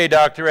 okay,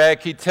 Dr.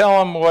 Ackey,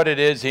 tell him what it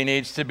is he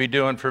needs to be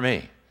doing for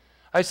me.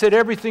 I said,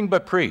 everything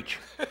but preach.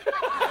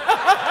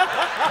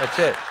 That's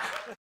it.